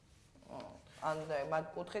 ან მაგ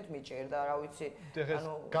კუთხით მიჭირდა, რა ვიცი,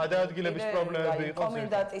 ანუ გადაადგილების პრობლემები იყო.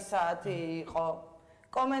 კომენდანტის საათი იყო.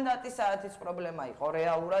 კომენდანტის საათის პრობლემა იყო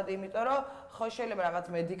რეალურად, იმიტომ რომ ხო შეიძლება რაღაც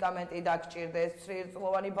მედიკამენტი დაგჭირდეს,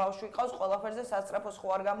 ცრილწლოვანი ბავშვი ყავს, ყველაფერზე სასწრაფოს ხო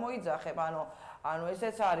არ გამოიძახებ, ანუ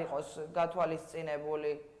ესეც არ იყოს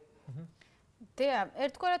გათვალისწინებული. დია,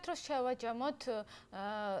 ერთგვარად რომ შევაჯამოთ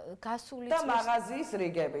გასული წლის და მაღაზიის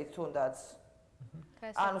რიგებით თუნდაც.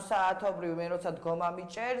 ანუ საათობრივ მე როცა დგომა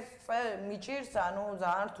მიჭირს, ანუ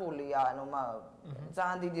ძალიან რთულია, ანუ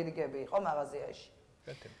ძალიან დიდი რიგები იყო მაღაზიაში.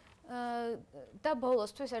 და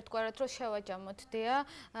ბოლოსთვის ერთგვარად რომ შევაჯამოთ, დია,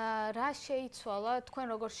 რა შეიცვალა, თქვენ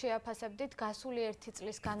როგორ შეაფასებდით გასული 1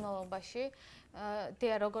 წლის განმავლობაში?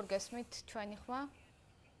 დია, როგორ გესმით ჩვენი ხმა?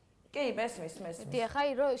 კი, მესმის. დია,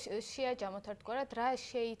 ხაი, რომ შეაჯამოთ ერთგვარად, რა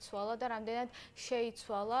შეიცვალა და რამდენად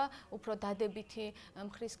შეიცვალა უფრო დადებითი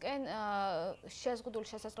მხრისკენ შეზღუდული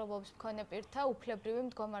შესაძლებლობის მქონე პირთა უფლებრივი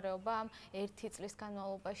მდგომარეობა ამ 1 წლის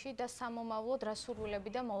განმავლობაში და სამომავლოდ რა სურვილები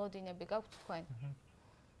და მოლოდინები გაქვთ თქვენ?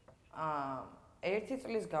 1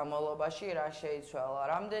 წლის განმავლობაში რა შეიცვალა?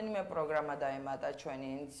 რამდენიმე პროგრამა დაემატა ჩვენი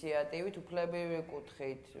ინიციატივით, უფლებრივი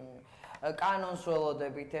კუთხით, კანონს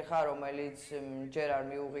ველოდებით, ეხა რომელიც ჯერ არ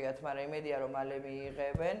მიუღიათ, მაგრამ იმედია რომ მალე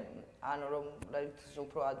მიიღებენ, ანუ რომ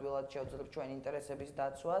უფრო ადვილად შევძლებთ ჩვენი ინტერესების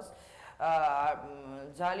დაცვას.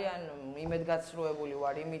 ძალიან იმედგაცრუებული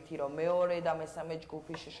ვარ იმითი, რომ მეორე და მესამე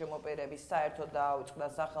ჯგუფის შემოპირების საერთოდ დაუწყდა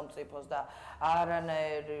სახელმწიფოს და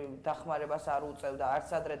არანაირ დახმარებას არ უწევდა არც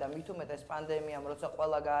ადრე და მით უმეტეს პანდემიამ, როცა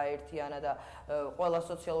ყველა გააერთიანა და ყველა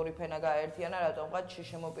სოციალური ფენა გააერთიანა, რატომღაც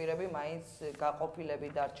შემოპირები მაინც გაყოფილები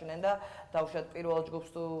დარჩნენ და დავუშვათ პირველ ჯგუფს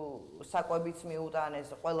თუ საკვებიც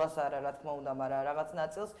მიუტანეს, ყველას არა რა თქმა უნდა, მაგრამ რაღაც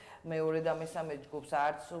ნაწილს, მეორე და მესამე ჯგუფს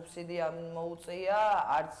არც სუბსიდია მოუწია,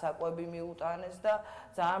 არც საკვები მიუტანეს და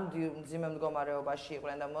ძალიან მძიმე მდგომარეობაში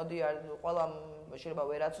იყვნენ და მოდი ყველა შეიძლება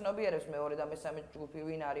ვერაცნობიერებს მეორე და მესამე ჯგუფი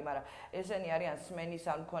ვინ არის, მაგრამ ესენი არიან სმენის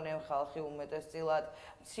არ მქონე ხალხი უმეტესწილად,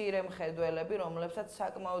 მცირე მხედველები, რომლებსაც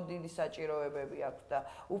საკმაოდ დიდი საჭიროებები აქვს და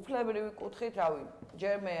უფლებრივი კუთხით, რავი,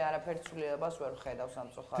 ჯერ მე არაფერს ცვლილებას ვერ ვხედავ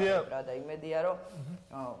სამწუხაროდ რა და იმედია რომ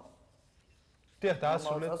დიახ,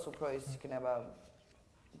 დაასრულეთ. უფრო ის იქნება.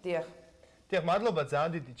 დიახ. დიახ, მადლობა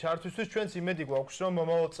ძალიან დიდი ჩართვისთვის. ჩვენც იმედი გვაქვს, რომ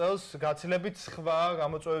მომავალ წელს გაცილებით სხვა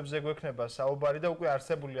გამოწვევებზე გვექნება საუბარი და უკვე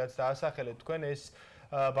არსებულიაც დაასახელეთ თქვენ ეს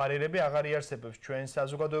ბარიერები აღარ იარსებებს ჩვენ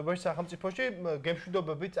საზოგადოებაში, სახელმწიფოში.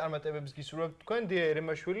 გემშვიდობებით წარმატებებს გისურვებთ თქვენ. დია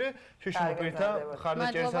ერემაშვილი, შიშმოპირთა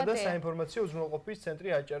მხარდაჭერისა და საინფორმაციო უზრუნველყოფის ცენტრი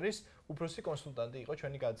აჭარის უფროსი კონსულტანტი იყო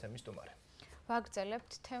ჩვენი გადაცემის სტუმარი.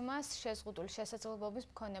 ვაგრძელებთ თემას შეზღუდული შესაძლებლობის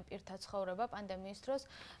მქონე პირთა ცხოვრება პანდემიის დროს,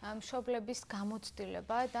 მშობლების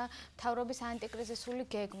გამოცდილება და მთავრობის ანტიკრიზისული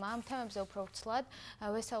გეგმა. ამ თემებზე უფრო ვრცლად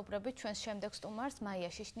ვესაუბრებით ჩვენს შემდეგ სტუმარს მაია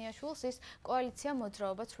შიშნიაშვილს. ის კოალიცია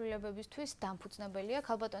მოძრაობა ცვლილებებისთვის დამფუძნებელია.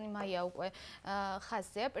 ქალბატონი მაია უკვე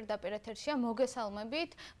ხაზზეა, პირდაპირ ეთერშია.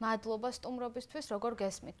 მოგესალმებით, მადლობა სტუმრობისთვის. როგორ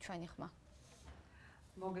გესმით ჩვენი ხმა?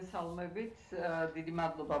 მოგესალმებით, დიდი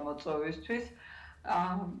მადლობა მოწვევისთვის.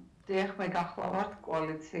 დიახ, მე გახლავართ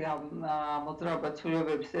კოალიცია მოძრაობა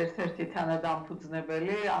ცვლილებების ერთ-ერთი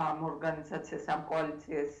თანადამფუძნებელი. ამ ორგანიზაციას, ამ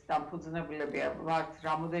კოალიციის დამფუძნებლები ვართ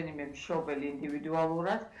რამოდენიმე მშობელი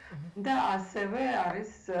ინდივიდუალურად და ასევე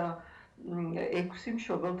არის 6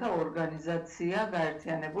 მშობელთა ორგანიზაცია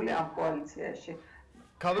გაერთიანებული ამ კოალიციაში.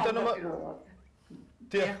 ქალბატონო,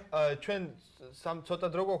 დიახ, ჩვენ ცოტა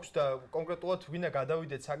დრო გვაქვს და კონკრეტულად ვინა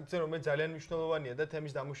გადავიდეთ საკითხზე, რომელიც ძალიან მნიშვნელოვანია და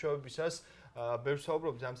თემის დამუშავებისას ბევრს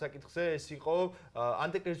ვსაუბრობთ ამ საკითხზე, ეს იყო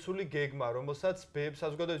ანტიკრიზისული გეგმა, რომელსაც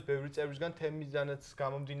საზოგადოების ბევრი წევრისგან თემიდანაც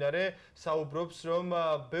გამომდინარე საუბრობს, რომ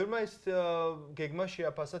ბევრმა ეს გეგმა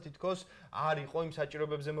შეაფასა თითქოს არ იყო იმ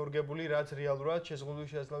საჭიროებებზე მორგებული, რაც რეალურად შეზღუდული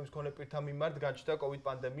შესაძლებლობის მქონე პირთა მიმართ გაჩნდა COVID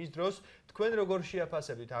პანდემიის დროს. თქვენ როგორ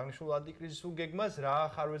შეაფასებთ აღნიშნულ ანტიკრიზისულ გეგმას, რა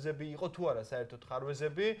ხარვეზები იყო თუ არა საერთოდ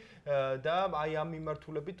ხარვეზები და აი ამ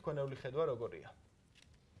მიმართულებით თქვენეული ხედვა როგორია?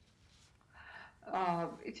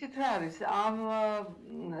 იცით რა არის, ამ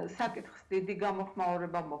საკითხს დიდი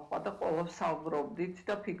გამოხმაურება მოხდა და ყოველ საუბრობდით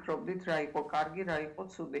და ფიქრობდით რა იყო კარგი, რა იყო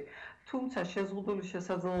ცუდი. თუმცა შეზღუდული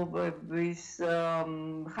შესაძლებლობების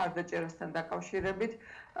მხარდაჭერასთან დაკავშირებით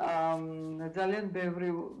ძალიან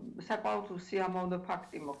ბევრი საკმაოდ უსიამოვნო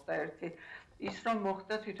ფაქტი მოხდა ერთი. ის რომ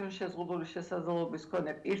მოხდა თვითონ შეზღუდული შესაძლებლობის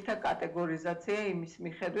მქონე პირთა კატეგორიზაცია იმის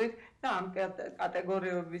მიხედვით და ამ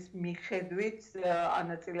კატეგორიების მიხედვით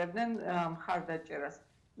ანაწილებდნენ მხარდაჭერას.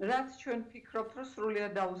 რაც ჩვენ ვფიქრობთ, რომ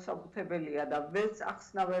სრულიად დაუსაბუთებელია და ვერც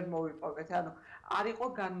ახსნა ვერ მოვიპოვეთ. ანუ არ იყო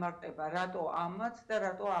განმარტება, რატო ამაც და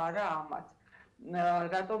რატო არა ამაც.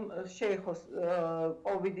 რატომ შეეხოს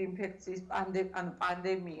COVID ინფექციის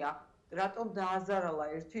პანდემია რატომ დააზარალა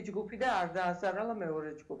ერთი ჯგუფი და არ დააზარალა მეორე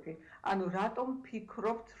ჯგუფი? ანუ რატომ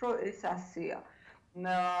ფიქრობთ, რომ ეს ასეა?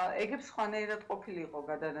 ეგებს სხვანაირად ყოფილიყო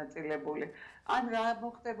გადანაწილებული. ან რა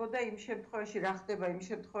მოხდებოდა იმ შემთხვევაში, რა ხდება იმ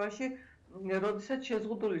შემთხვევაში, როდესაც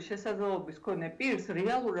შეზღუდული შესაძლებლობის მქონე პირს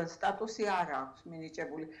რეალურად სტატუსი არ აქვს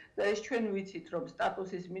მინიჭებული. და ეს ჩვენ ვიცით, რომ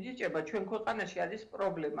სტატუსის მინიჭება ჩვენ ქვეყანაში არის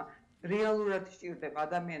პრობლემა. რეალურად სჭირდება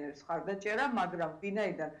ადამიანებს ხარდაჭერა, მაგრამ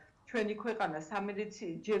ვინაიდან ჩვენი ქვეყანა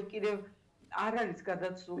ჯერ კიდევ არ არის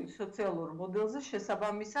გადაცვლილი სოციალურ მოდელზე,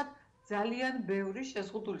 შესაბამისად ძალიან ბევრი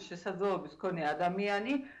შეზღუდული შესაძლებლობის მქონე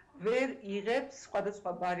ადამიანი ვერ იღებს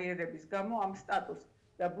სხვადასხვა ბარიერების გამო ამ სტატუსს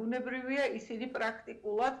და ბუნებრივია ისინი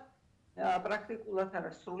პრაქტიკულად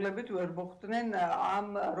არა სრულებით ვერ მოხვდნენ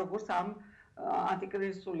როგორც ამ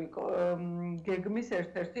ანტიკრიზისული გეგმის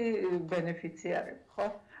ერთ-ერთი ბენეფიციარები, ხო?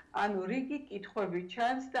 ანუ რიგი კითხვები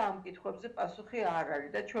ჩანს და ამ კითხვებზე პასუხი არ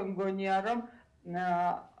არის და ჩვენ მგონია რომ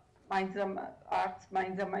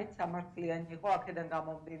მაინც სამართლიანი იყო აქედან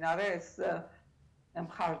გამომდინარე ეს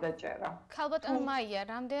მხარდაჭერა. ქალბატონო მაია,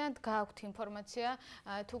 რამდენად გააქვთ ინფორმაცია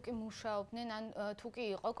თუ კი მუშაობდნენ ან თუ კი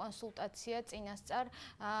იყო კონსულტაცია წინასწარ,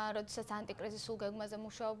 როდესაც ანტიკრიზისულ გეგმაზე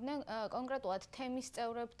მუშაობდნენ, კონკრეტულად თემის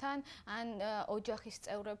წევრებთან, ან ოჯახის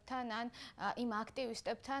წევრებთან, ან იმ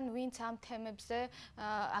აქტივისტებთან, ვინც ამ თემებზე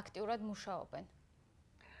აქტიურად მუშაობენ?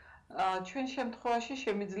 ჩვენ შემთხვევაში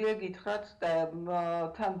შემიძლია გითხრათ და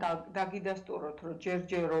თან დაგიდასტუროთ, რომ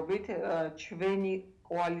ჯერჯერობით ჩვენი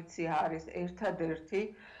კოალიცია არის ერთადერთი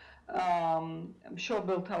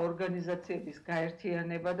მშობელთა ორგანიზაციების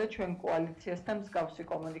გაერთიანება და ჩვენ კოალიციასთან მსგავსი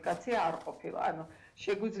კომუნიკაცია არ ყოფილა. ანუ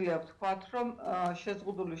შეგვიძლია ვთქვათ, რომ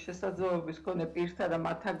შეზღუდული შესაძლებლობის მქონე პირთა და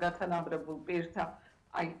მათთან გათანაბრებულ პირთა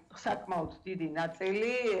საკმაოდ დიდი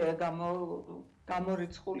ნაწილი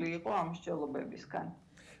გამორიცხული იყო ამ მსჯელობებისგან.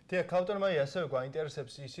 დიახ, ქალბატონო მაია, ასევე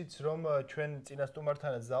გვაინტერესებს ისიც, რომ ჩვენ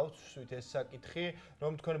წინასწარმართანაც დავსვით ეს საკითხი,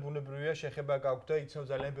 რომ თქვენ ბუნებრივია შეხება გაქვთ და იცნობ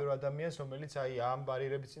ძალიან ბევრ ადამიანს, რომელიც ამ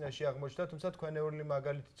ბარიერების წინაშე აღმოჩნდა, თუმცა თქვენეული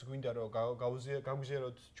მაგალითიც გვინდა რომ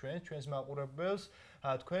გავგვიზიაროთ ჩვენს მაყურებელს,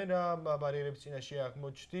 თქვენ რა ბარიერების წინაშე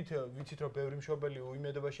აღმოჩნდით, ვიცით რომ ბევრი მშობელი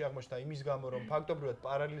უიმედობაში აღმოჩნდა იმის გამო, რომ ფაქტობრივად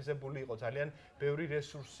პარალიზებული იყო ძალიან ბევრი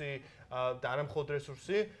რესურსი და არა მხოლოდ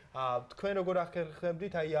რესურსი, თქვენ როგორ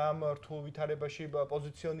ახერხებდით ამ რთულ ვითარებაში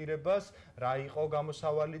პოზიციონირებას, რა იყო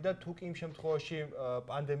გამოსავალი და თუ კი იმ შემთხვევაში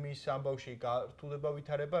პანდემიის ამბავში რთულდება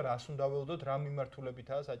ვითარება, რას უნდა ველოდოთ, რა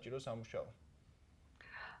მიმართულებითაა საჭირო სამუშაო?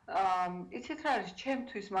 იცით რა არის,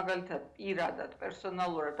 ჩემთვის მაგალითად პირადად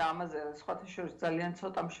პერსონალურად ამაზე სხვათა შორის ძალიან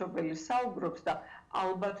ცოტა მშობელი საუბრობს და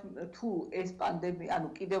ალბათ თუ ეს პანდემია, ანუ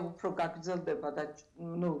კიდევ უფრო გაგრძელდება და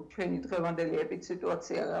ჩვენი დღევანდელი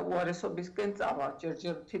ეპიდსიტუაცია უარესობისკენ წავა,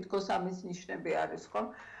 ჯერჯერ თითქოს ამის ნიშნები არის,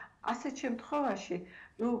 ხომ? ასეთ შემთხვევაში,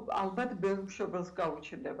 ალბათ ბევრ მშობელს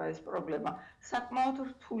გაუჩნდება ეს პრობლემა. საკმაოდ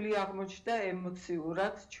რთული აღმოჩნდა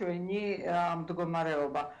ემოციურად ჩვენი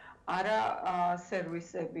მდგომარეობა. არა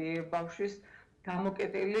სერვისები, ბავშვის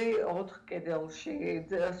გამოკეტილი 4 კედელში.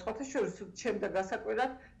 სხვათა შორის ჩემდა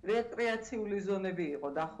გასაკვირად რეკრეაციული ზონები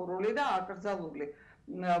იყო დახურული და აკრძალული.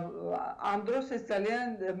 ამ დროს ეს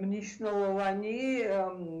ძალიან მნიშვნელოვანი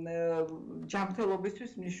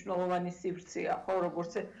ჯანმრთელობისთვის მნიშვნელოვანი სივრცეა, ხო,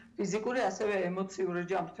 როგორც ფიზიკური, ასევე ემოციური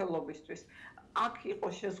ჯანმრთელობისთვის. აქ იყო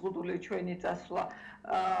შეზღუდული ჩვენი წასვლა.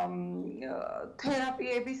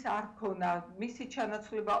 თერაპიების არ ქონა, მისი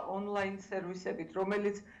ჩანაცვლება ონლაინ სერვისებით,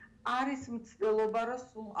 რომელიც არის მცდელობა, რომ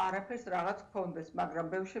სულ არაფერს რაღაც გქონდეს, მაგრამ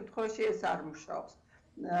ბევრ შემთხვევაში ეს არ მუშაობს.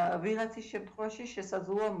 ვიღაცის შემთხვევაში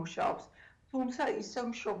შესაძლოა მუშაობს. თუმცა ისევ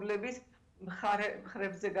მშობლების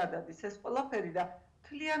მხრებზე გადადის ეს ყველაფერი და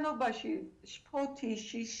მთლიანობაში შფოთი,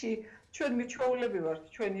 შიში, ჩვენ მიჩვეულები ვართ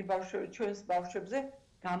ჩვენს ბავშვებზე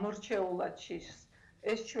გამორჩეულად შიშს.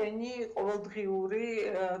 ეს ჩვენი ყოველდღიური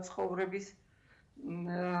ცხოვრების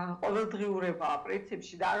ყოველდღიურობაა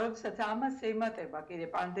პრინციპში და როდესაც ამას ემატება კიდე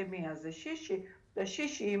პანდემიაზე შიში და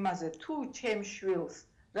შიში იმაზე თუ ჩემ შვილს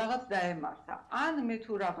რაღაც დაემართა ან მე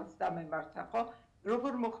თუ რაღაც დამემართა ხო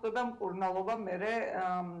როგორ მოხდება მკურნალობა მერე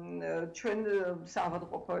ჩვენ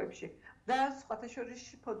საავადმყოფოებში და სხვათა შორის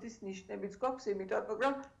შფოთის ნიშნებიც გვაქვს იმიტომ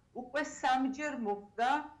რომ უკვე სამჯერ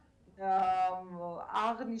მოხდა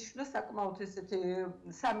აღნიშნა საკმაოდ ესეთი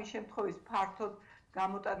სამი შემთხვევის ფართოდ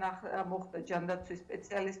გამოტანა მოხდა ჯანდაცვის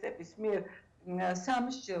სპეციალისტების მიერ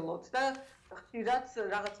სამსჯელოდ და ხშირად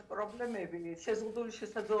რაღაცა პრობლემები შეზღუდული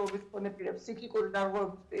შესაძლებლობის მქონე პირებს, ფსიქიკური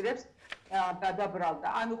დარღვევების პირებს გადაბრალდა.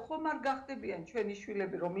 ანუ ხომ არ გახდებიან ჩვენი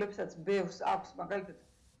შვილები, რომლებსაც ბევრს აქვს მაგალითად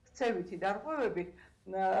ქცევითი დარღვევები,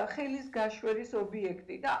 ხელის გაშვერის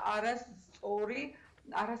ობიექტი და არასწორი,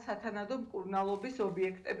 არასათანადო მკურნალობის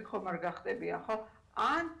ობიექტები ხომ არ გახდებიან, ხო?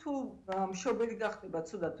 ან თუ მშობელი გახდება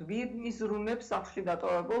ცუდად ვინ მიზრუნებს სახლში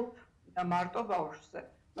დატოვებულ მარტო ბავშვზე.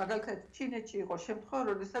 მაგალითად ჩინეთში იყო შემთხვევა,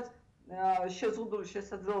 როდესაც შეზღუდული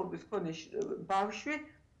შესაძლებლობის მქონე ბავშვი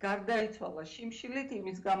გარდაიცვალა შიმშილით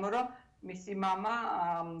იმის გამო, რომ მისი მამა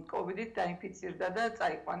კოვიდით დაინფიცირდა და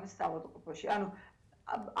წაიყვანეს საავადმყოფოში. ანუ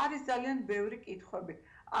არის ძალიან ბევრი კითხვები.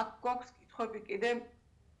 აქ გვაქვს კითხვები კიდე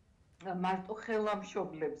მარტოხელა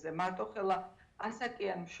მშობლებზე, მარტოხელა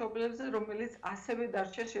ასაკიან მშობლებზე, რომელიც ასევე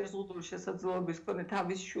დარჩა შეზღუდული შესაძლებლობის მქონე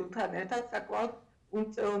თავის შვილთან ერთად საკმაოდ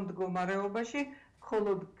უმწეო მდგომარეობაში,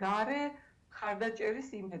 მხოლოდ გარე ხარდაჭერის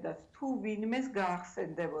იმედად, თუ ვინმეს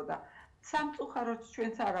გაახსენდებოდა. სამწუხაროდ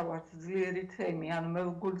ჩვენც არა ვართ ძლიერი თემი, ანუ მე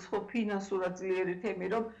გულწრფობ ფინანსურად ძლიერი თემი,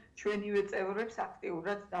 რომ ჩვენივე წევრებს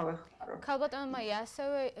აქტიურად დავეხმაროთ. ქალბატონო მაია,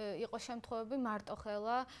 ასევე იყო შემთხვევები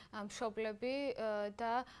მარტოხელა მშობლები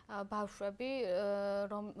და ბავშვები,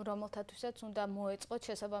 რომელთათვისაც უნდა მოეწყოთ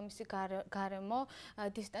შესაბამისი გარემო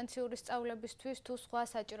დისტანციური სწავლებისთვის თუ სხვა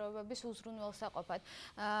საჭიროებების უზრუნველსაყოფად.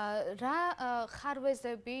 რა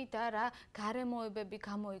ხარვეზები და რა გარემოებები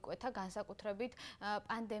გამოიკვეთა განსაკუთრებით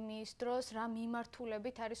პანდემიის დროს, რა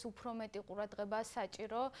მიმართულებით არის უფრო მეტი ყურადღება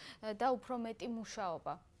საჭირო და უფრო მეტი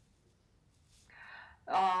მუშაობა?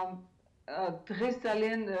 დღეს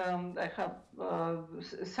ძალიან ეხა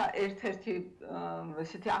ერთ-ერთი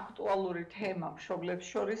ესეთი აქტუალური თემა მშობლებს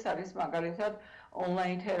შორის არის მაგალითად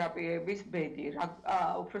ონლაინ თერაპიების ბედი,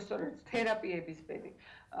 უпростоრად თერაპიების ბედი.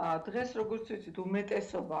 დღეს როგორც ვიცით,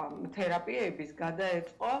 უმეტესობა თერაპიების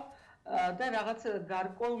გადაეწყო და რაღაც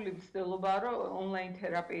გარკვეული მცდელობაა, რომ ონლაინ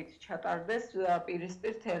თერაპიით ჩატარდეს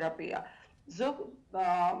პირისპირ თერაპია.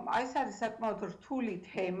 აი ეს არის საკმაოდ რთული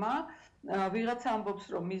თემა. ვიღაცა ამბობს,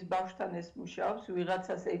 რომ მის ბავშვთან ეს მუშაობს,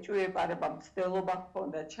 ვიღაცას ეჭვიეპარება მცდელობა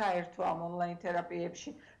ჰქონდა ჩაერთო ამ ონლაინ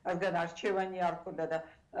თერაპიებში, რადგან არჩევანი არ ჰქონდა და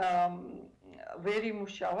ვერ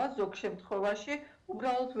იმუშავა ზოგ შემთხვევაში,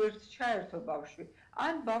 უბრალოდ ვერ ჩაერთო ბავშვი.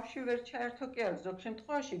 ან ბავშვი ვერ ჩაერთო კი არა, ზოგ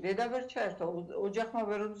შემთხვევაში დედა ვერ ჩაერთო, ოჯახმა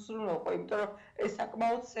ვერ უზრუნველყო, იმიტომ რომ ეს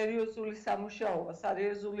საკმაოდ სერიოზული სამუშაოა,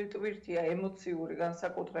 სერიოზული ტვირთია, ემოციური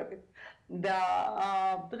განსაკუთრებით. და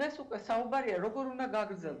დღეს უკვე საუბარია, როგორ უნდა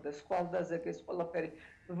გაგრძელდეს ხვალდაზეկ ეს ყველაფერი.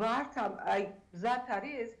 ვართ აი მზად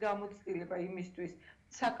არის ეს გამოცდილება იმისთვის.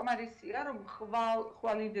 საკმარისია, რომ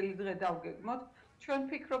ხვალინდელი დღე დავგეგმოთ. ჩვენ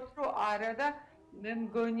ფიქრობთ, რომ არა და მე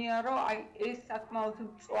მგონია, რომ აი ეს საკმაოდ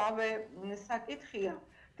მწვავე საკითხია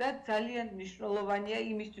და ძალიან მნიშვნელოვანია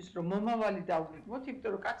იმისთვის, რომ მომავალი დავგეგმოთ,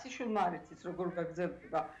 იმიტომ რომ კაციშვილმა არ იცის, როგორ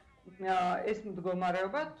გაგრძელდება ეს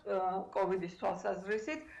მდგომარეობა კოვიდის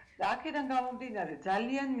თვალსაზრისით. და აქედან გამომდინარე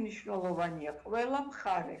ძალიან მნიშვნელოვანია ყველა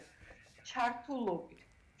მხარე ჩართულობით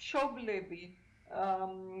მშობლები,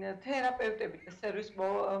 თერაპევტები და სერვის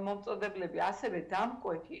მომწოდებლები ასევე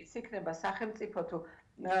დამკვეთი, ეს იქნება სახელმწიფო თუ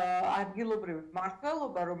ადგილობრივი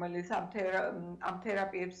მმართველობა, რომელიც ამ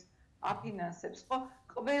თერაპიებს აფინანსებს, ხო,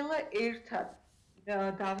 ყველა ერთად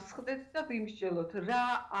დავსხდეთ და ვიმსჯელოთ, რა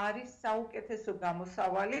არის საუკეთესო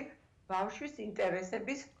გამოსავალი ბავშვის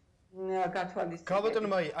ინტერესების გათვალისწინებით. ქალბატონო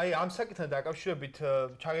მაი, აი ამ საკითხთან დაკავშირებით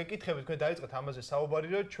ჩაგეკითხებით, თქვენ დაიწყეთ ამაზე საუბარი,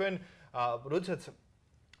 რომ ჩვენ როდესაც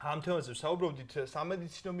ამ თემაზე საუბრობდით,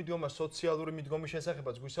 სამედიცინო მიდგომა, სოციალური მიდგომის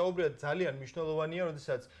შესახებაც გვისაუბრეთ, ძალიან მნიშვნელოვანია,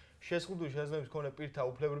 როდესაც შეზღუდული შესაძლებლობის მქონე პირთა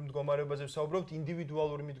უფლებრივ მდგომარეობაზე ვსაუბრობთ,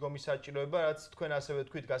 ინდივიდუალური მიდგომის საჭიროება, რაც თქვენ ასევე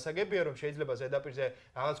თქვით, გასაგებია, რომ შეიძლება ზედაპირზე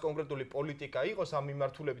რაღაც კონკრეტული პოლიტიკა იყოს ამ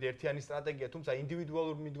მიმართულებით ერთიანი სტრატეგია, თუმცა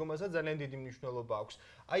ინდივიდუალურ მიდგომასაც ძალიან დიდი მნიშვნელობა აქვს.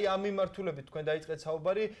 აი ამ მიმართულებით თქვენ დაიწყეთ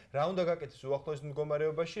საუბარი, რა უნდა გაკეთდეს უახლოეს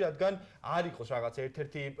მდგომარეობაში, რადგან არ იყოს რაღაც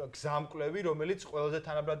ერთ-ერთი გზამკვლევი, რომელიც ყველაზე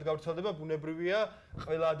თანაბრად გავრცელდება, ბუნებრივია,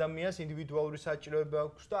 ყველა ადამიანს ინდივიდუალური საჭიროება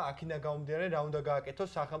აქვს და აქედან გამომდინარე რა უნდა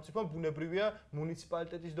გააკეთოს სახელმწიფომ, ბუნებრივია,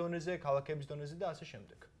 მუნიციპალიტეტის დონეზე, ქალაქების დონეზე და ასე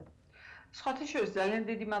შემდეგ. სხვათა შორის ძალიან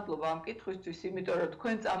დიდი მადლობა ამ კითხვისთვის, იმიტომ რომ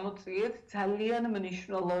თქვენ წამოწიეთ ძალიან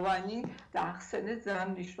მნიშვნელოვანი და ახსენეთ ძალიან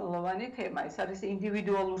მნიშვნელოვანი თემა. ეს არის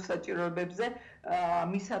ინდივიდუალურ საჭიროებებზე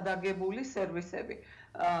მისადაგებული სერვისები.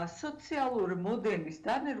 სოციალურ მოდელის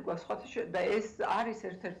დანერგვა სხვათა შორის და ეს არის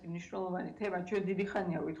ერთ-ერთი მნიშვნელოვანი თემა. ჩვენ დიდი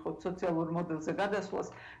ხანია ვითხოვთ სოციალურ მოდელზე გადასვლას.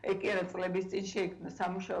 ეგ კი არა წლების წინ შეიქმნა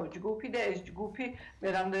სამუშაო ჯგუფი და ეს ჯგუფი მე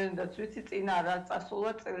რამდენადაც ვიცი წინ არ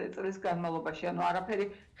წასულა წლის განმავლობაში. ანუ არაფერი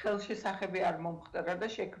ხელშესახები არ მომხდარა და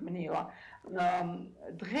შექმნილა.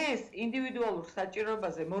 დღეს ინდივიდუალურ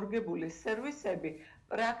საჭიროებაზე მორგებული სერვისები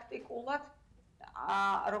პრაქტიკულად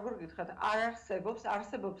როგორ გითხრათ, არ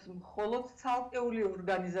არსებობს მხოლოდ ცალკეული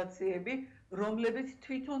ორგანიზაციები, რომლებიც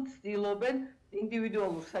თვითონ ცდილობენ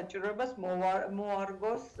ინდივიდუალურ საჭიროებას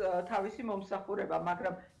მოარგოს თავისი მომსახურება,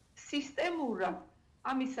 მაგრამ სისტემურად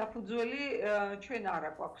ამის საფუძველი ჩვენ არ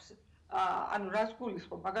აქვს. ანუ რას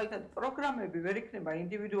გულისხმობ, მაგალითად პროგრამები ვერ იქნება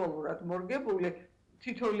ინდივიდუალურად მორგებული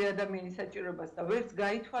თითოეული ადამიანის საჭიროებას და ვერც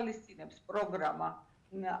გაითვალისწინებს პროგრამა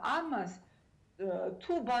ამას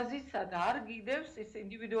თუ ბაზისად არ გიდევს ის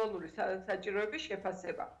ინდივიდუალური საჭიროების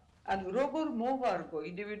შეფასება. ანუ როგორ მოვარგო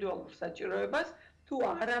ინდივიდუალურ საჭიროებას, თუ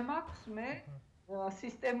არ მაქვს მე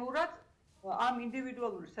სისტემურად ამ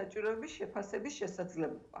ინდივიდუალური საჭიროების შეფასების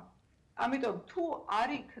შესაძლებლობა. ამიტომ თუ არ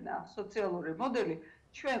იქნა სოციალური მოდელი,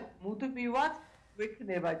 ჩვენ მუდმივად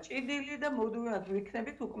ვიქნება ჭიდილი და მუდმივად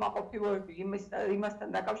ვიქნებით უკმაყოფილოები იმასთან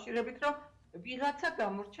დაკავშირებით, რომ ვიღაცა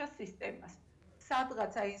გამორჩა სისტემას.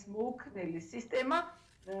 სადღაც აი ეს მოუქნელი სისტემა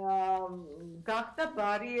გახდა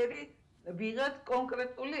ბარიერი ვიღაც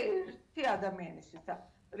კონკრეტული ერთი ადამიანისთვის და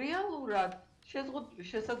რეალურად შეზღუდული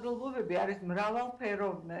შესაძლებლობები არის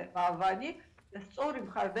მრავალფეროვანი და სწორი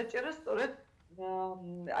მხარდაჭერა სწორედ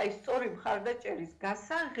აი სწორი მხარდაჭერის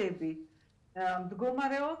გასაღები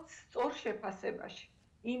მდგომარეობს სწორ შეფასებაში,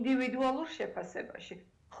 ინდივიდუალურ შეფასებაში.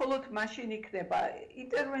 მხოლოდ მაშინ იქნება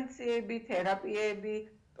ინტერვენციები, თერაპიები,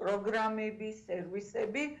 პროგრამები,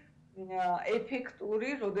 სერვისები ეფექტური,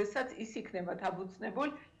 როდესაც ის იქნება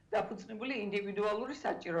დაფუძნებული ინდივიდუალური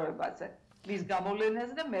საჭიროებაზე, მის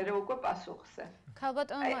გამოვლენაზე და მერე უკვე პასუხზე.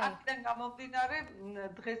 ქალბატონო, აქედან გამომდინარე,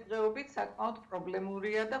 დღესდღეობით საკმაოდ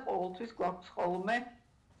პრობლემურია და ყოველთვის გვაქვს ხოლმე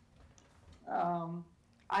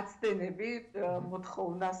აცდენები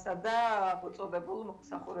მოთხოვნასა და მოწოდებულ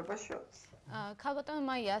მომსახურებას შორის. ქალბატონო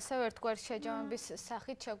მაია, ასევე ერთგვარი შეჯამების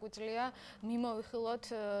სახით შეგვიძლია მიმოვიხილოთ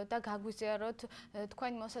და გაგვიზიაროთ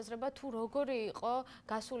თქვენი მოსაზრება თუ როგორი იყო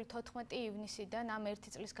გასული 14 ივნისიდან ამ ერთი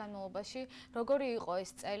წლის განმავლობაში, როგორი იყო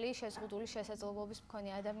ეს წელი შეზღუდული შესაძლებლობის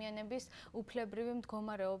მქონე ადამიანების უფლებრივი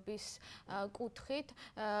მდგომარეობის კუთხით.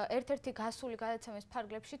 ერთ-ერთი გასული გადაცემის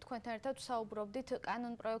ფარგლებში თქვენთან ერთად ვსაუბრობდით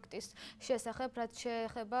კანონპროექტის შესახებ, რაც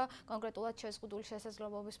შეეხება კონკრეტულად შეზღუდული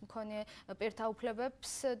შესაძლებლობის მქონე პირთა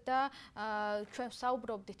უფლებებს და ჩვენ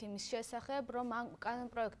ვსაუბრობდით იმის შესახებ, რომ ამ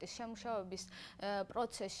კანონპროექტის შემუშავების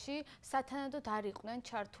პროცესში სათანადოდ არ იყვნენ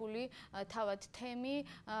ჩართული თავად თემი,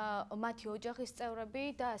 მათი ოჯახის წევრები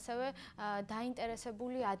და ასევე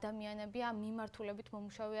დაინტერესებული ადამიანები, ამ მიმართულებით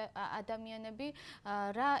მომუშავე ადამიანები,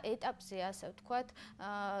 რა ეტაპზე, ასე ვთქვათ,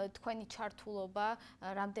 თქვენი ჩართულობა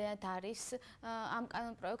რამდენად არის ამ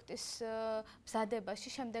კანონპროექტის მზადებაში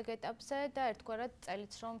შემდეგ ეტაპზე და ერთგვარად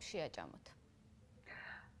წელიც რომ შეაჭამოთ.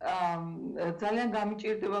 ძალიან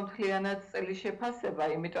გამიჭირდება მთლიანად წელი შეფასება,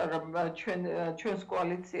 იმიტომ რომ ჩვენს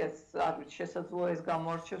კოალიციას არ ვიცი შესაძლოა ეს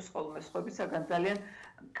გამოარჩევს ხოლმე სხვებისაგან ძალიან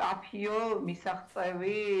კაფიო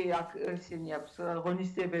მისაღწევი ისინი აქვს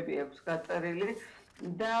ღონისძიებები აქვს გაწერილი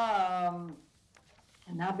და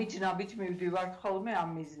ნაბიჯ მივდივართ ხოლმე ამ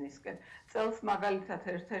მიზნისკენ. წელს მაგალითად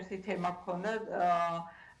ერთ-ერთი თემა ქონდა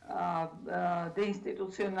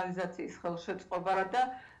დეინსტიტუციონალიზაციის ხელშეწყობა და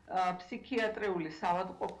ფსიქიატრიული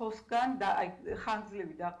საავადმყოფოსგან და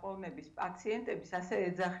ხანგრძლივი დაყრდნობის პაციენტების, ასე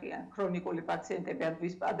ეძახიან ქრონიკული პაციენტები,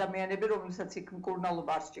 ის ადამიანები, რომლებსაც იქ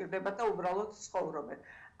მკურნალობა არ სჭირდება და უბრალოდ ცხოვრობენ.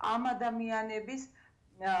 ამ ადამიანების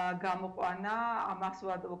გამოყვანა ამას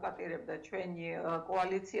ვადვოკატირებდა ჩვენი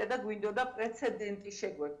კოალიცია და გვინდოდა პრეცედენტი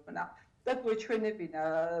შეგვექმნა და გვეჩვენებინა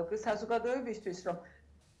საზოგადოებისთვის, რომ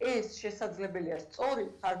ეს შესაძლებელია სწორი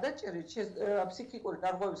მხარდაჭერით ფსიქიკური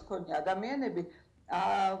დარღვევის მქონე ადამიანები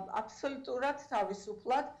აბსოლუტურად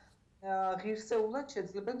თავისუფლად ღირსეულად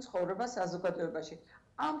შეძლებენ ცხოვრება საზოგადოებაში.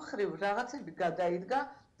 ამ ხრივ რაღაცები გადაიდგა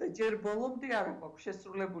და ჯერ ბოლომდე არ გვაქვს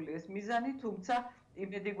შესრულებული ეს მიზანი, თუმცა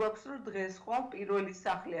იმედი გვაქვს, რომ დღეს ხვალ პირველი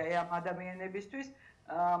სახლი აი ამ ადამიანებისთვის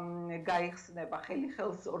გაიხსნება,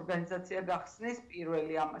 ხელს ორგანიზაცია გახსნის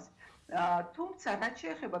პირველი ამას. თუმცა რაც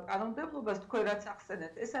შეეხება კანონმდებლობას, თქვენ რაც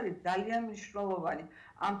ახსენეთ, ეს არის ძალიან მნიშვნელოვანი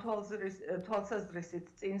ამ თვალსაზრისით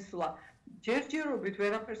წინსვლა. ჯერჯერობით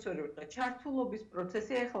ვერაფერს ვერ ვიყავ. ჩართულობის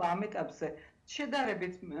პროცესი ახლა ამ ეტაპზე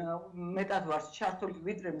შედარებით მეტად ვარს ჩართული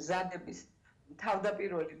ვიდრე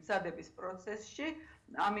თავდაპირველი მზადების პროცესში,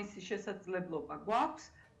 ამისი შესაძლებლობა გვაქვს.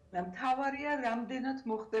 მთავარია, რამდენად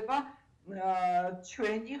მოხდება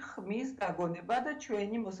ჩვენი ხმის გაგონება და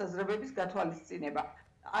ჩვენი მოსაზრებების გათვალისწინება.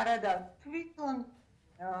 არადა თვითონ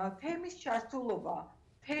თემის ჩართულობა,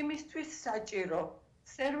 თემისთვის საჭირო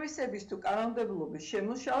სერვისების თუ კანონმდებლობის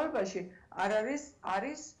შემუშავებაში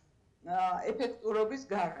არის ეფექტურობის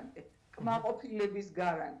გარანტი, კმაყოფილების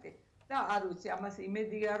გარანტი. და არ ვიცი, ამას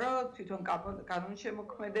იმედია, რომ თვითონ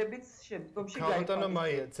კანონშემოქმედებიც შემდგომში გაიყვანოს. ბატონო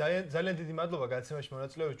მაია, ძალიან დიდი მადლობა გაცემაში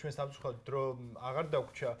მონაწილეობით. ჩვენ სამწუხაროდ დრო აღარ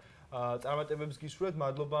დაგვრჩა წარმატებებს გისურვებთ.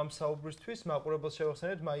 მადლობა ამ საუბრისთვის. მაყურებელს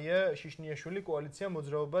შევახსენეთ, მაია შიშნიაშვილი კოალიცია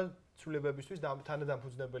მოძრაობა ცვლილებებისთვის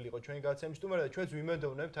თანადამფუძნებელი იყო ჩვენი გაცემის სტუმარი და ჩვენც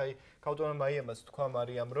ვიმედოვნებთ, აი ქავტონო მაიამაც თქვა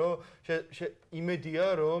მარიამ, რომ იმედია,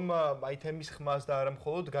 რომ აი თემის ხმას და არა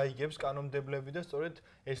მხოლოდ გაიგებს კანონმდებლები და სწორედ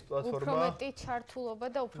ეს პლატფორმა უფრო მეტი ჩართულობა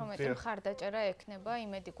და უფრო მეტი მხარდაჭერა ექნება,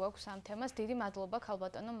 იმედი გვაქვს ამ თემას. დიდი მადლობა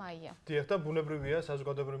ქალბატონო მაია. დიახ და ბუნებრივია,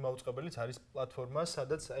 საზოგადოებრივი მაუწყებელიც არის პლატფორმა,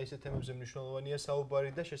 სადაც აი ესეთ თემებზე მნიშვნელოვანია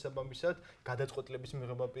საუბარი და შესაბამისად გადაწყვეტილების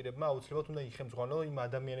მიღება პირებმა აუცილებლად უნდა იხემძღვანონ იმ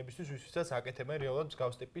ადამიანებისთვის, ვისაც აკეთებენ რეალურად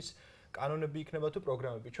მსგავს ტიპის კანონები იქნება თუ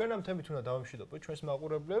პროგრამები. ჩვენ ამ თემით უნდა დავამშვიდობოთ ჩვენს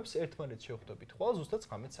მაყურებლებს, ერთმანეთს შევხვდებით ხვალ ზუსტად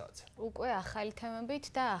 19 საათზე. უკვე ახალი თემებით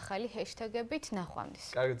და ახალი ჰეშთეგებით ნახვამდის.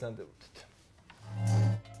 კარგად ზანდებოდეთ.